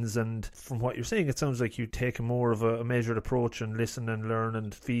wins. And from what you're saying, it sounds like you take more of a measured approach and listen and learn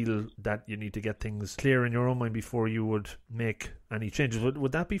and feel that you need to get things clear in your own mind before you would make any changes.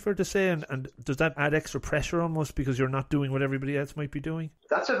 Would that be fair to say? And does that add extra pressure almost because you're not doing what everybody else might be doing?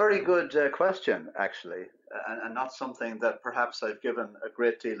 That's a very good question, actually, and not something that perhaps I've given a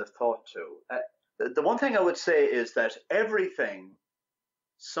great deal of thought to. The one thing I would say is that everything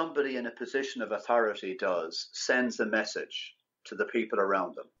somebody in a position of authority does sends a message to the people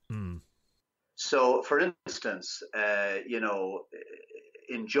around them. So, for instance, when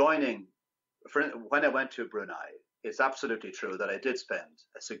I went to Brunei, it's absolutely true that I did spend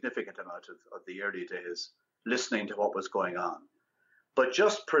a significant amount of the early days listening to what was going on. But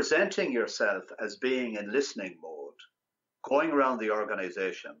just presenting yourself as being in listening mode, going around the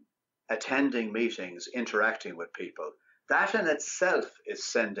organization, attending meetings, interacting with people, that in itself is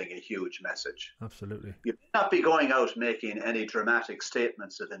sending a huge message. Absolutely. You may not be going out making any dramatic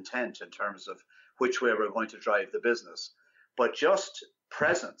statements of intent in terms of which way we're going to drive the business, but just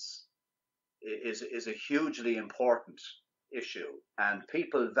presence is a hugely important issue. And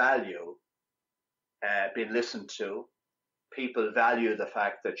people value being listened to. People value the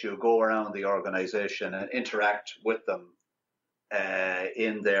fact that you go around the organization and interact with them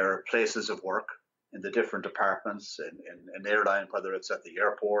in their places of work, in the different departments, in an airline, whether it's at the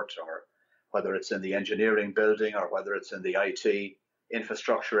airport or whether it's in the engineering building or whether it's in the IT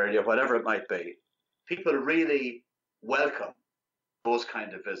infrastructure area, whatever it might be, people really welcome those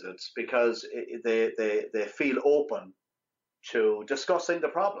kind of visits because they feel open to discussing the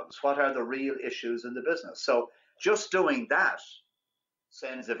problems. What are the real issues in the business? So just doing that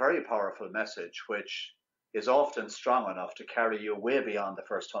sends a very powerful message, which is often strong enough to carry you way beyond the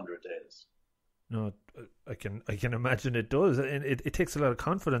first 100 days. No, I can imagine it does, and it takes a lot of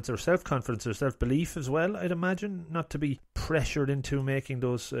confidence or self-confidence or self-belief as well. I'd imagine not to be pressured into making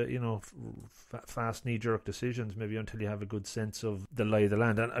those fast knee-jerk decisions, maybe until you have a good sense of the lie of the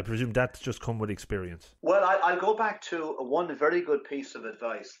land. And I presume that's just come with experience. Well, I'll go back to one very good piece of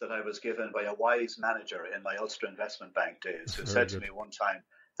advice that I was given by a wise manager in my Ulster Investment Bank days, who said to me one time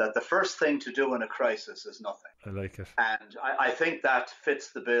that the first thing to do in a crisis is nothing. I like it. And I think that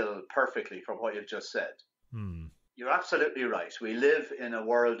fits the bill perfectly from what you've just said. You're absolutely right. We live in a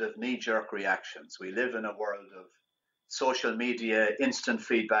world of knee-jerk reactions. We live in a world of social media, instant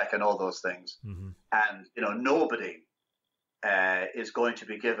feedback, and all those things. Mm-hmm. And, nobody is going to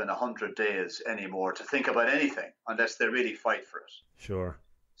be given 100 days anymore to think about anything unless they really fight for it. Sure.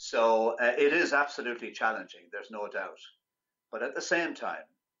 So it is absolutely challenging. There's no doubt. But at the same time,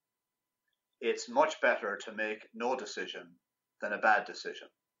 it's much better to make no decision than a bad decision.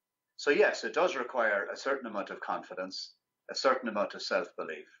 So yes, it does require a certain amount of confidence, a certain amount of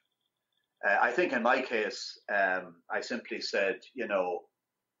self-belief. I think in my case, I simply said,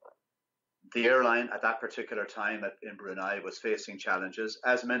 the airline at that particular time in Brunei was facing challenges,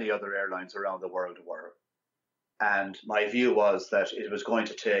 as many other airlines around the world were. And my view was that it was going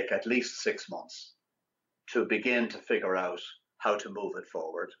to take at least 6 months to begin to figure out how to move it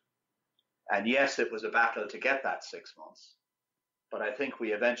forward. And yes, it was a battle to get that 6 months, but I think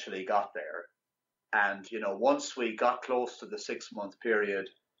we eventually got there. And, once we got close to the 6 month period,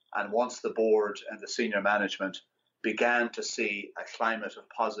 and once the board and the senior management began to see a climate of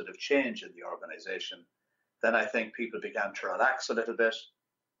positive change in the organization, then I think people began to relax a little bit.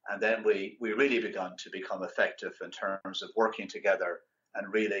 And then we really began to become effective in terms of working together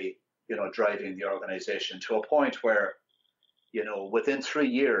and really, driving the organization to a point where, within 3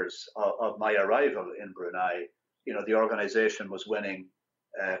 years of my arrival in Brunei, the organization was winning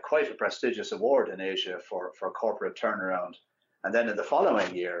quite a prestigious award in Asia for corporate turnaround. And then in the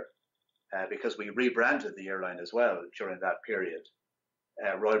following year, because we rebranded the airline as well during that period,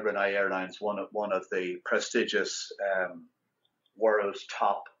 Royal Brunei Airlines won one of the prestigious world's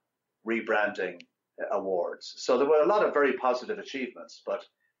top rebranding awards. So there were a lot of very positive achievements, but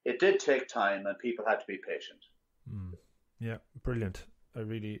it did take time and people had to be patient. Yeah, brilliant. I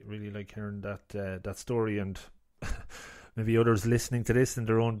really, really like hearing that story, and maybe others listening to this in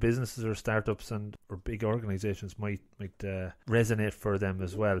their own businesses or startups or big organizations might resonate for them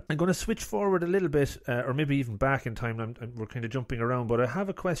as well. I'm going to switch forward a little bit, or maybe even back in time. We're kind of jumping around, but I have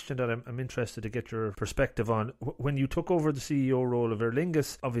a question that I'm interested to get your perspective on. When you took over the CEO role of Aer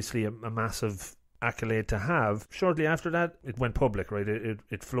Lingus, obviously a massive accolade to have. Shortly after that, it went public, right?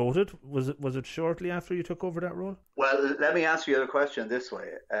 It floated. Was it shortly after you took over that role? Well, let me answer your question this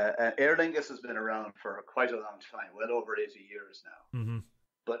way. Aer Lingus has been around for quite a long time, well over 80 years now. Mm-hmm.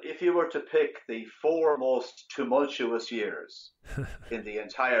 But if you were to pick the 4 most tumultuous years in the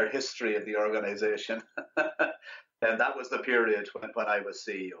entire history of the organization, then that was the period when I was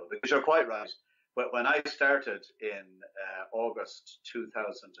CEO. Because you're quite right. When I started in August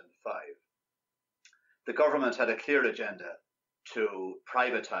 2005, the government had a clear agenda to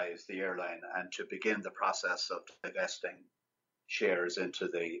privatize the airline and to begin the process of divesting shares into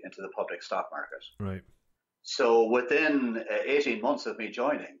the public stock market. Right. So within 18 months of me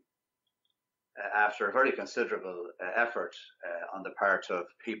joining, after a very considerable effort on the part of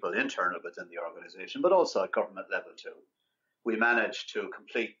people internal within the organization, but also at government level too, we managed to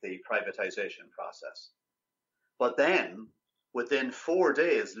complete the privatization process. But then, within 4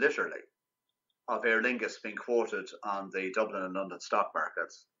 days, literally, of Aer Lingus being quoted on the Dublin and London stock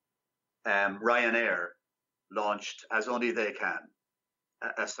markets, Ryanair launched, as only they can,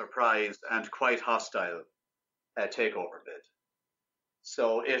 a surprise and quite hostile takeover bid.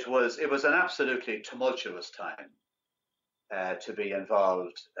 So it was an absolutely tumultuous time to be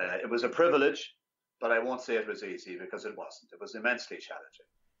involved. It was a privilege, but I won't say it was easy because it wasn't. It was immensely challenging.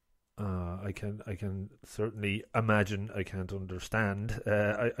 I can certainly imagine. I can't understand.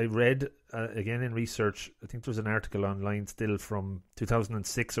 I read again in research. I think there was an article online still from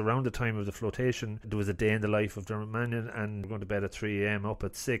 2006, around the time of the flotation. There was a day in the life of Dermot Mannion, and going to bed at 3 a.m. up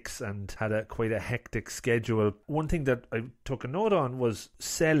at 6, and had quite a hectic schedule. One thing that I took a note on was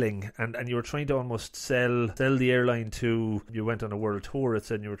selling, and you were trying to almost sell the airline to. You went on a world tour. It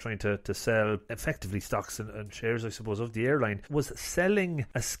said you were trying to sell effectively stocks and shares, I suppose, of the airline. Was selling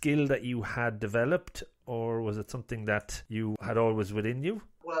a skill that you had developed, or was it something that you had always within you?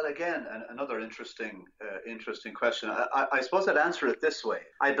 Well, again, another interesting question. I suppose I'd answer it this way.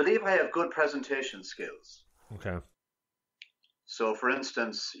 I believe I have good presentation skills. Okay. So, for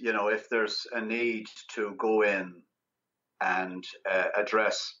instance, if there's a need to go in and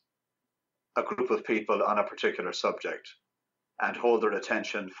address a group of people on a particular subject and hold their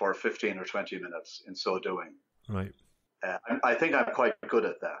attention for 15 or 20 minutes in so doing. Right. I think I'm quite good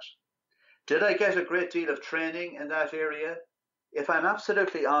at that. Did I get a great deal of training in that area? If I'm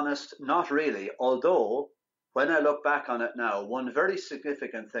absolutely honest, not really. Although, when I look back on it now, one very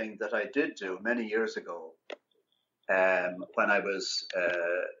significant thing that I did do many years ago, when I was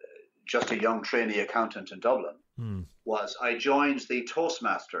just a young trainee accountant in Dublin, was I joined the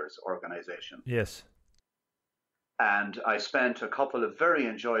Toastmasters organization. Yes. And I spent a couple of very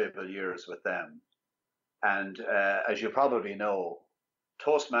enjoyable years with them. And as you probably know,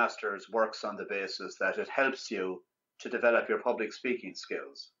 Toastmasters works on the basis that it helps you to develop your public speaking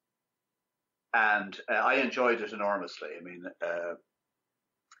skills. And I enjoyed it enormously. I mean,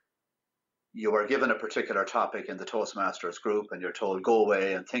 you are given a particular topic in the Toastmasters group, and you're told, go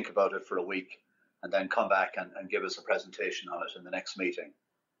away and think about it for a week, and then come back and give us a presentation on it in the next meeting.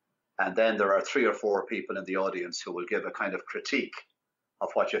 And then there are 3 or 4 people in the audience who will give a kind of critique of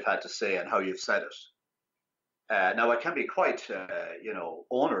what you've had to say and how you've said it. Now, it can be quite,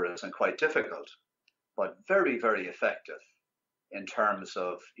 onerous and quite difficult, but very, very effective in terms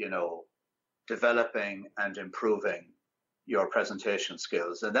of, developing and improving your presentation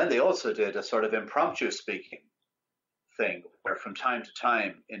skills. And then they also did a sort of impromptu speaking thing where from time to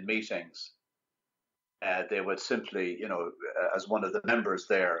time in meetings, they would simply, as one of the members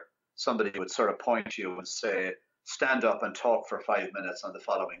there, somebody would sort of point to you and say, stand up and talk for 5 minutes on the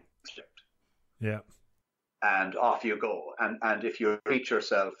following subject. Yeah. And off you go. And if you repeat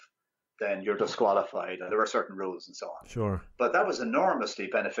yourself, then you're disqualified. And there are certain rules and so on. Sure. But that was enormously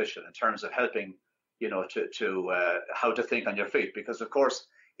beneficial in terms of helping, to how to think on your feet. Because, of course,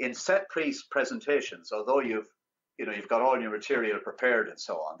 in set piece presentations, although you've got all your material prepared and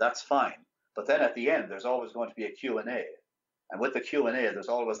so on, that's fine. But then at the end, there's always going to be a Q&A. And with the Q&A, there's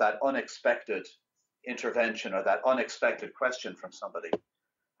always that unexpected intervention or that unexpected question from somebody.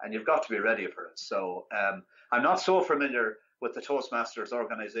 And you've got to be ready for it. So I'm not so familiar with the Toastmasters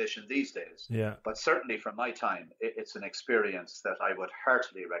organization these days. Yeah. But certainly from my time, it's an experience that I would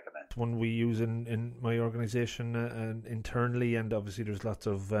heartily recommend. One we use in my organization and internally, and obviously there's lots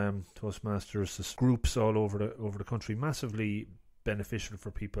of Toastmasters groups all over the country. Massively beneficial for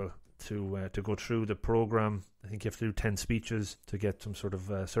people to go through the program. I think you have to do 10 speeches to get some sort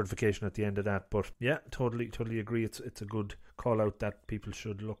of certification at the end of that. But yeah, totally agree. It's a good call out that people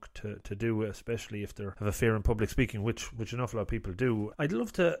should look to do, especially if they have a fear in public speaking, which an awful lot of people do. I'd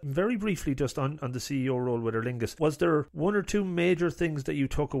love to very briefly just on the CEO role with Aer Lingus. Was there 1 or 2 major things that you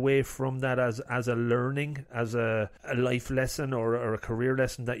took away from that as a learning, as a life lesson or a career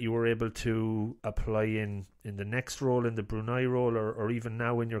lesson that you were able to apply in the next role, in the Brunei role, or even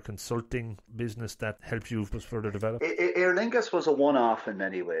now in your consulting business that helped you further develop? Aer Lingus was a one-off in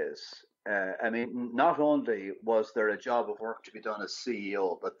many ways. Not only was there a job of work to be done as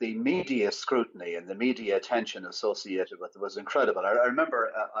CEO, but the media scrutiny and the media attention associated with it was incredible. I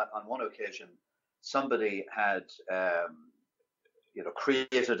remember on one occasion, somebody had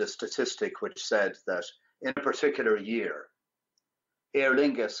created a statistic which said that in a particular year, Aer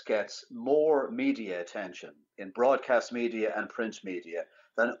Lingus gets more media attention in broadcast media and print media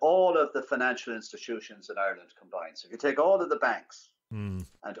than all of the financial institutions in Ireland combined. So if you take all of the banks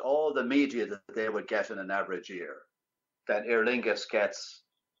and all the media that they would get in an average year, then Aer Lingus gets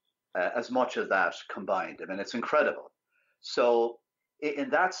as much of that combined. I mean, it's incredible. So in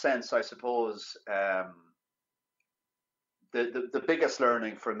that sense, I suppose the biggest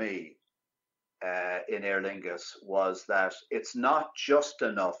learning for me in Aer Lingus was that it's not just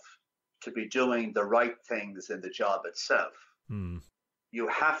enough to be doing the right things in the job itself. You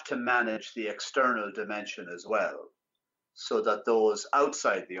have to manage the external dimension as well, so that those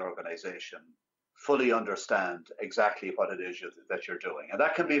outside the organization fully understand exactly what it is that you're doing. And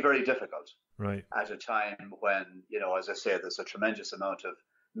that can be very difficult, right, at a time when, as I say, there's a tremendous amount of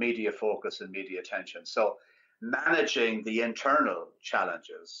media focus and media attention. So managing the internal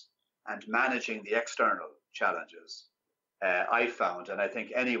challenges and managing the external challenges, I found, and I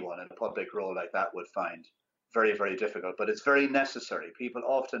think anyone in a public role like that would find very, very difficult, but it's very necessary. People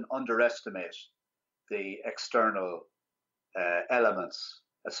often underestimate the external elements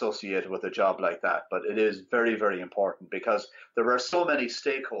associated with a job like that, but it is very, very important because there are so many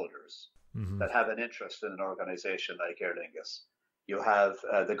stakeholders that have an interest in an organization like Aer Lingus. You have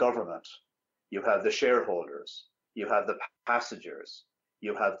the government, you have the shareholders, you have the passengers,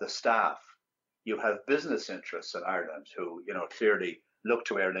 you have the staff, you have business interests in Ireland who, clearly look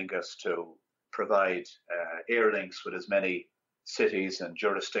to Aer Lingus to provide air links with as many cities and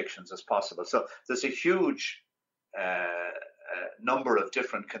jurisdictions as possible. So there's a huge number of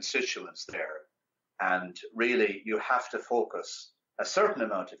different constituents there. And really, you have to focus a certain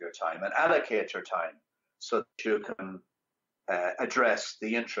amount of your time and allocate your time so that you can address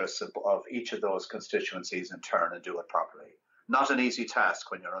the interests of each of those constituencies in turn and do it properly. Not an easy task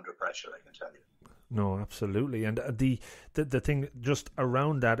when you're under pressure, I can tell you. No, absolutely. And the thing just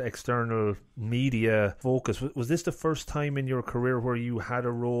around that external media focus, was this the first time in your career where you had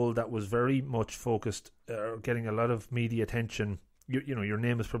a role that was very much focused, getting a lot of media attention? Your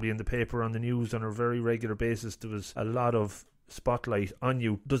name is probably in the paper, on the news on a very regular basis. There was a lot of spotlight on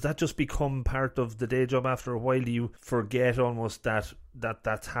you. Does that just become part of the day job after a while? Do you forget almost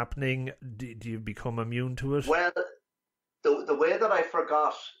that's happening? Do you become immune to it? Well, the way that I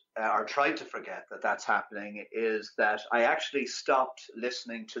forgot or tried to forget that that's happening is that I actually stopped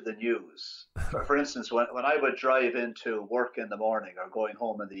listening to the news. For instance, when I would drive into work in the morning or going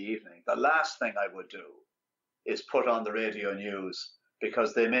home in the evening, the last thing I would do is put on the radio news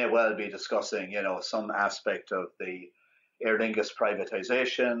because they may well be discussing, some aspect of the Aer Lingus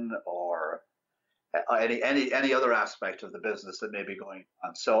privatization or any other aspect of the business that may be going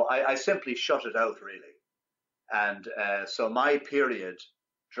on. So I simply shut it out, really. And so my period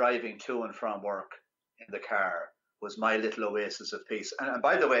driving to and from work in the car was my little oasis of peace. And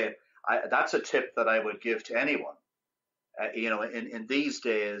by the way, that's a tip that I would give to anyone. In these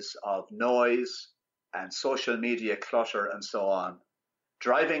days of noise and social media clutter and so on,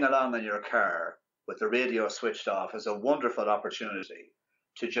 driving along in your car with the radio switched off is a wonderful opportunity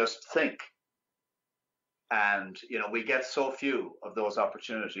to just think. And, we get so few of those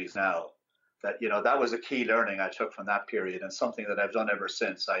opportunities now. That was a key learning I took from that period and something that I've done ever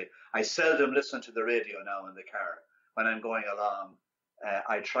since. I seldom listen to the radio now in the car. When I'm going along,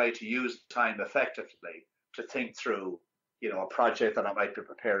 I try to use time effectively to think through, a project that I might be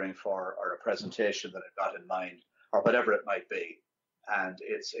preparing for or a presentation that I've got in mind or whatever it might be. And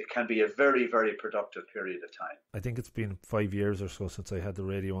it can be a very, very productive period of time. I think it's been 5 years or so since I had the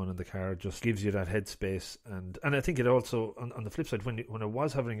radio on in the car. It just gives you that headspace. And I think it also, on the flip side, when I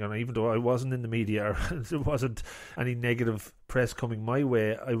was having it on, even though I wasn't in the media or there wasn't any negative press coming my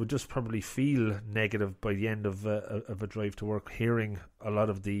way, I would just probably feel negative by the end of a drive to work, hearing a lot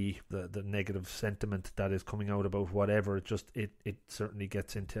of the negative sentiment that is coming out about whatever. It certainly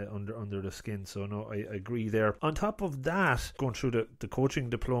gets into under the skin. So no, I agree there. On top of that, going through the coaching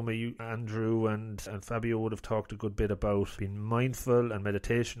diploma, you, Andrew and Fabio would have talked a good bit about being mindful and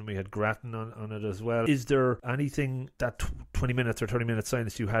meditation. We had Grattan on it as well. Is there anything that 20 minutes or 30 minutes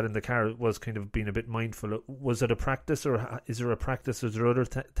silence you had in the car was kind of being a bit mindful? Was it a practice, or is there a practice? Is there other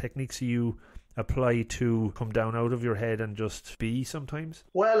techniques you apply to come down out of your head and just be sometimes?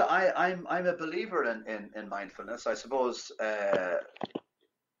 Well, I'm a believer in mindfulness. I suppose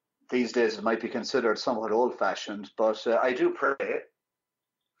these days it might be considered somewhat old-fashioned, but I do pray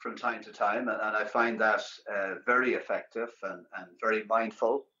from time to time, and I find that very effective and very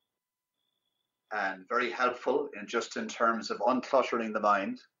mindful and very helpful in terms of uncluttering the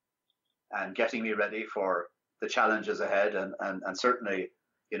mind and getting me ready for the challenges ahead. And certainly,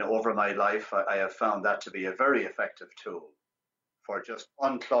 over my life, I have found that to be a very effective tool for just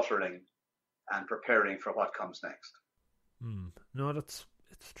uncluttering and preparing for what comes next. No, it's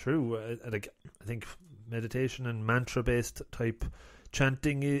true. I think meditation and mantra-based type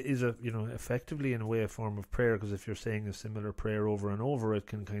chanting is effectively in a way a form of prayer, because if you're saying a similar prayer over and over, it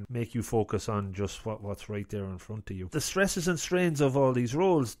can kind of make you focus on just what's right there in front of you. The stresses and strains of all these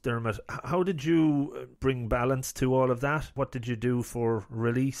roles, Dermot, how did you bring balance to all of that? What did you do for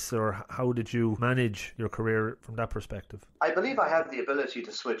release, or how did you manage your career from that perspective? I believe I have the ability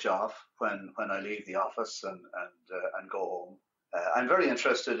to switch off when I leave the office and go home. I'm very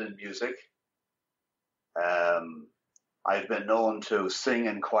interested in music. I've been known to sing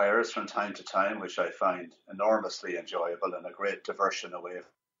in choirs from time to time, which I find enormously enjoyable and a great diversion away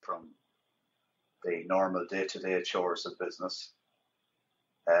from the normal day-to-day chores of business.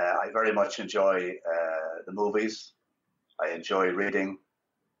 I very much enjoy the movies. I enjoy reading.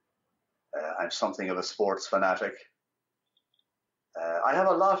 I'm something of a sports fanatic. I have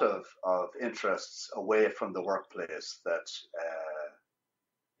a lot of interests away from the workplace that,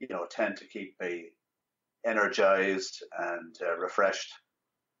 tend to keep me energized and refreshed.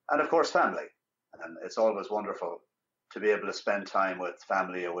 And of course, family. And it's always wonderful to be able to spend time with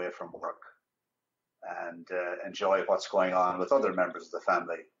family away from work and enjoy what's going on with other members of the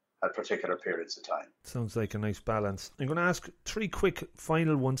family at particular periods of time. Sounds like a nice balance. I'm going to ask 3 quick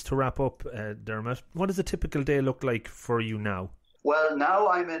final ones to wrap up, Dermot. What does a typical day look like for you now? Well, now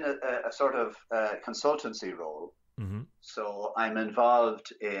I'm in a sort of consultancy role. Mm-hmm. So I'm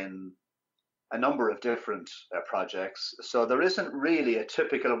involved in a number of different projects. So there isn't really a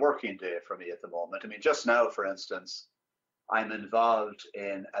typical working day for me at the moment. I mean, just now, for instance, I'm involved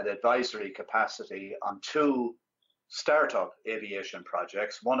in an advisory capacity on 2 startup aviation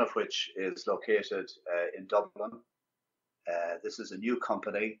projects, one of which is located in Dublin. This is a new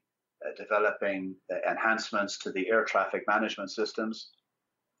company developing enhancements to the air traffic management systems,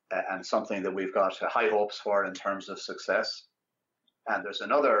 and something that we've got high hopes for in terms of success. And there's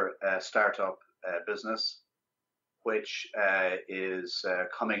another startup business which is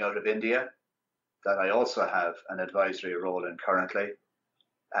coming out of India that I also have an advisory role in currently.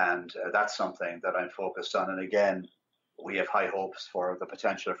 And that's something that I'm focused on. And again, we have high hopes for the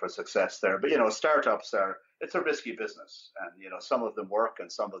potential for success there. But, startups it's a risky business. And, some of them work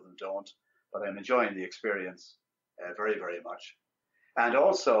and some of them don't. But I'm enjoying the experience very, very much. And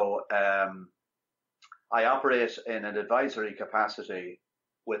also, I operate in an advisory capacity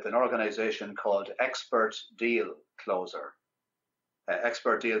with an organization called Expert Deal Closer.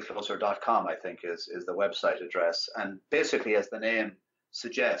 Expertdealcloser.com, I think, is the website address. And basically, as the name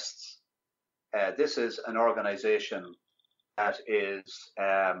suggests, this is an organization that is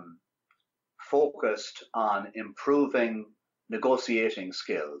focused on improving negotiating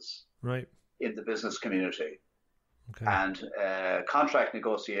skills in the business community. Okay. And contract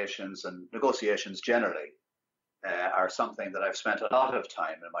negotiations and negotiations generally are something that I've spent a lot of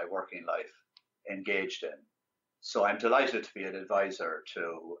time in my working life engaged in. So I'm delighted to be an advisor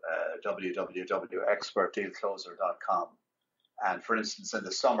to www.expertdealcloser.com. And for instance, in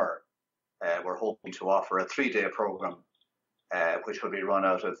the summer, we're hoping to offer a 3-day program which will be run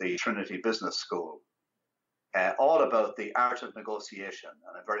out of the Trinity Business School, all about the art of negotiation.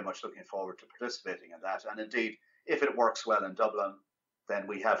 And I'm very much looking forward to participating in that. And indeed, if it works well in Dublin, then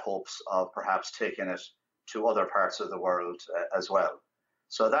we have hopes of perhaps taking it to other parts of the world as well.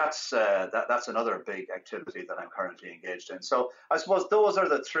 So that's another big activity that I'm currently engaged in. So I suppose those are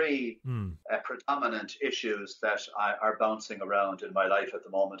the 3 predominant issues that are bouncing around in my life at the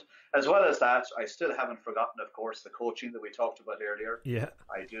moment. As well as that, I still haven't forgotten, of course, the coaching that we talked about earlier. Yeah,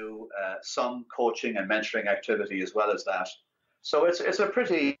 I do some coaching and mentoring activity as well as that. So it's a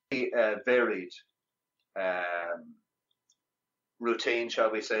pretty varied routine, shall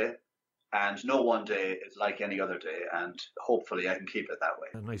we say. And no one day is like any other day, and hopefully I can keep it that way.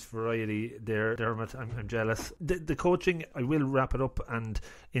 A nice variety there, Dermot. I'm jealous. The coaching, I will wrap it up, and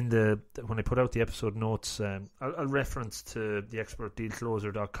when I put out the episode notes, I'll reference to the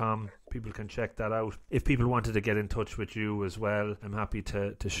expertdealcloser.com. People can check that out. If people wanted to get in touch with you as well, I'm happy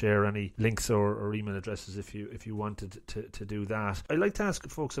to share any links or email addresses if you wanted to do that. I'd like to ask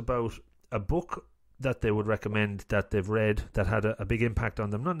folks about a book that they would recommend that they've read that had a big impact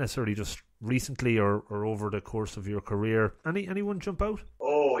on them, not necessarily just recently or over the course of your career. Anyone jump out?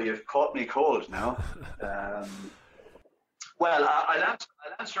 Oh, you've caught me cold now. Well, I'll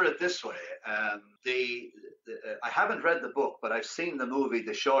answer it this way. I haven't read the book, but I've seen the movie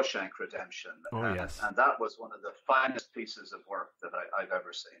The Shawshank Redemption. Yes. And that was one of the finest pieces of work that I've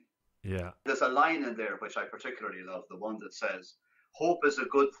ever seen. Yeah. There's a line in there which I particularly love, the one that says, "Hope is a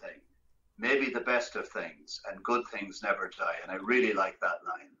good thing, maybe the best of things, and good things never die." And I really like that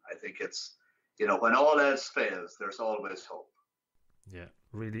line. I think it's, when all else fails, there's always hope. Yeah,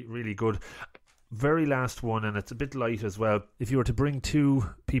 really, really good. Very last one, and it's a bit light as well. If you were to bring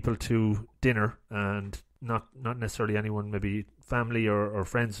 2 people to dinner, and not necessarily anyone, maybe family or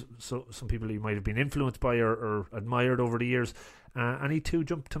friends, so some people you might have been influenced by or admired over the years, any 2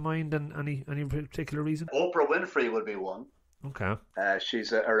 jump to mind, and any particular reason? Oprah Winfrey would be one. Okay.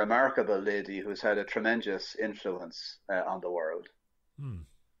 She's a remarkable lady who's had a tremendous influence on the world.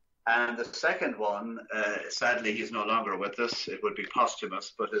 And the second one, sadly, he's no longer with us. It would be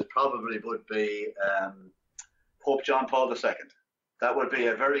posthumous, but it probably would be Pope John Paul II. That would be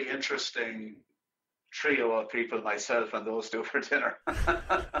a very interesting trio of people, myself and those 2 for dinner.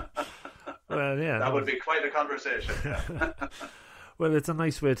 Well, yeah. That would be quite a conversation. Well, it's a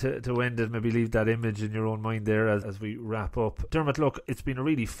nice way to end it. Maybe leave that image in your own mind there as we wrap up. Dermot, look, it's been a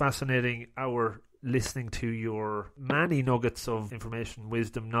really fascinating hour listening to your many nuggets of information,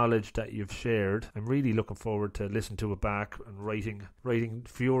 wisdom, knowledge that you've shared. I'm really looking forward to listening to it back and writing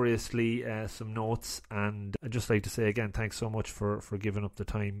furiously some notes. And I'd just like to say again, thanks so much for giving up the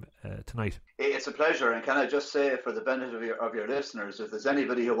time tonight. It's a pleasure. And can I just say, for the benefit of your listeners, if there's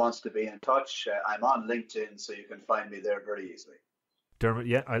anybody who wants to be in touch, I'm on LinkedIn, so you can find me there very easily. Dermot,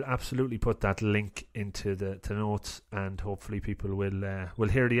 yeah, I'll absolutely put that link into the notes, and hopefully people will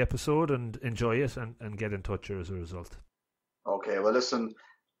hear the episode and enjoy it and get in touch as a result. Okay, well listen,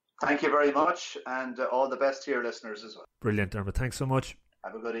 thank you very much, and all the best to your listeners as well. Brilliant, Dermot. Thanks so much.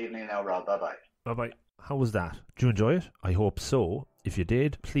 Have a good evening now, Rob. Bye-bye. Bye-bye. How was that? Did you enjoy it? I hope so. If you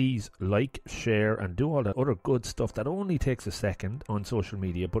did, please like, share, and do all that other good stuff that only takes a second on social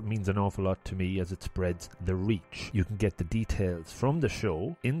media but means an awful lot to me as it spreads the reach. You can get the details from the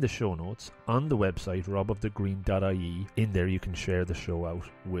show in the show notes on the website robofthegreen.ie. In there you can share the show out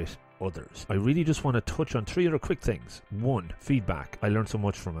with others. I really just want to touch on 3 other quick things. 1, feedback. I learned so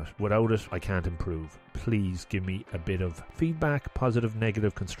much from it. Without it, I can't improve. Please give me a bit of feedback, positive,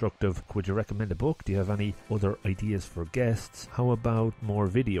 negative, constructive. Would you recommend a book? Do you have any other ideas for guests? How about more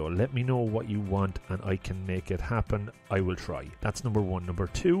video? Let me know what you want and I can make it happen. I will try. That's number 1. Number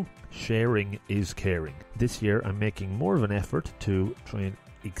 2, sharing is caring. This year I'm making more of an effort to try and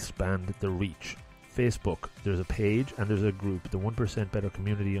expand the reach. Facebook, there's a page and there's a group. The 1% Better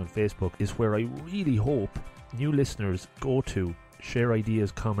community on Facebook is where I really hope new listeners go to, share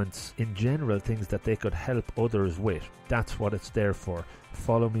ideas, comments, in general things that they could help others with. That's what it's there for.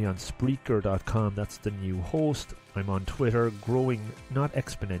 Follow me on Spreaker.com, that's the new host. I'm on Twitter, growing not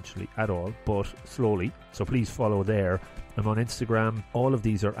exponentially at all, but slowly, so please follow there. I'm on Instagram. All of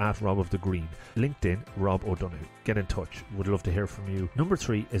these are at Rob of the Green. LinkedIn, Rob O'Donoghue. Get in touch. Would love to hear from you. Number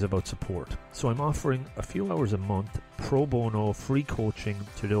 3 is about support. So I'm offering a few hours a month, pro bono, free coaching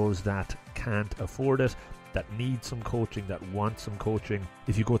to those that can't afford it, that need some coaching, that want some coaching.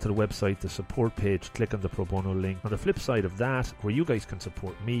 If you go to the website, the support page, click on the pro bono link. On the flip side of that, where you guys can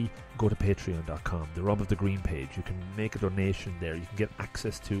support me, go to patreon.com, the Rob of the Green page. You can make a donation there. You can get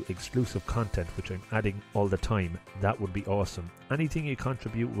access to exclusive content, which I'm adding all the time. That would be awesome. Anything you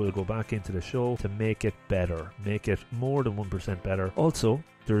contribute will go back into the show to make it better, make it more than 1% better. Also,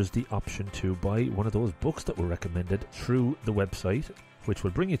 there's the option to buy one of those books that were recommended through the website, which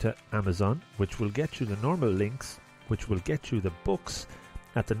will bring you to Amazon, which will get you the normal links, which will get you the books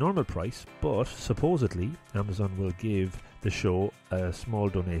at the normal price, but supposedly Amazon will give the show a small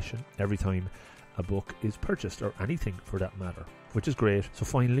donation every time a book is purchased, or anything for that matter, which is great. So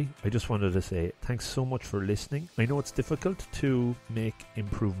finally, I just wanted to say thanks so much for listening. I know it's difficult to make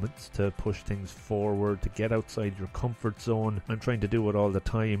improvements, to push things forward, to get outside your comfort zone. I'm trying to do it all the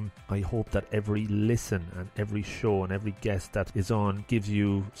time. I hope that every listen and every show and every guest that is on gives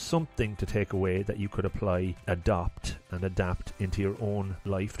you something to take away that you could apply, adopt and adapt into your own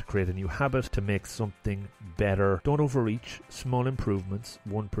life to create a new habit, to make something better. Don't overreach. Small improvements,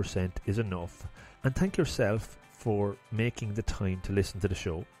 1% is enough. And thank yourself for making the time to listen to the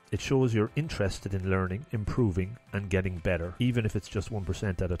show. It shows you're interested in learning, improving and getting better, even if it's just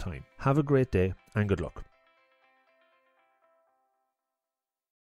 1% at a time. Have a great day and good luck.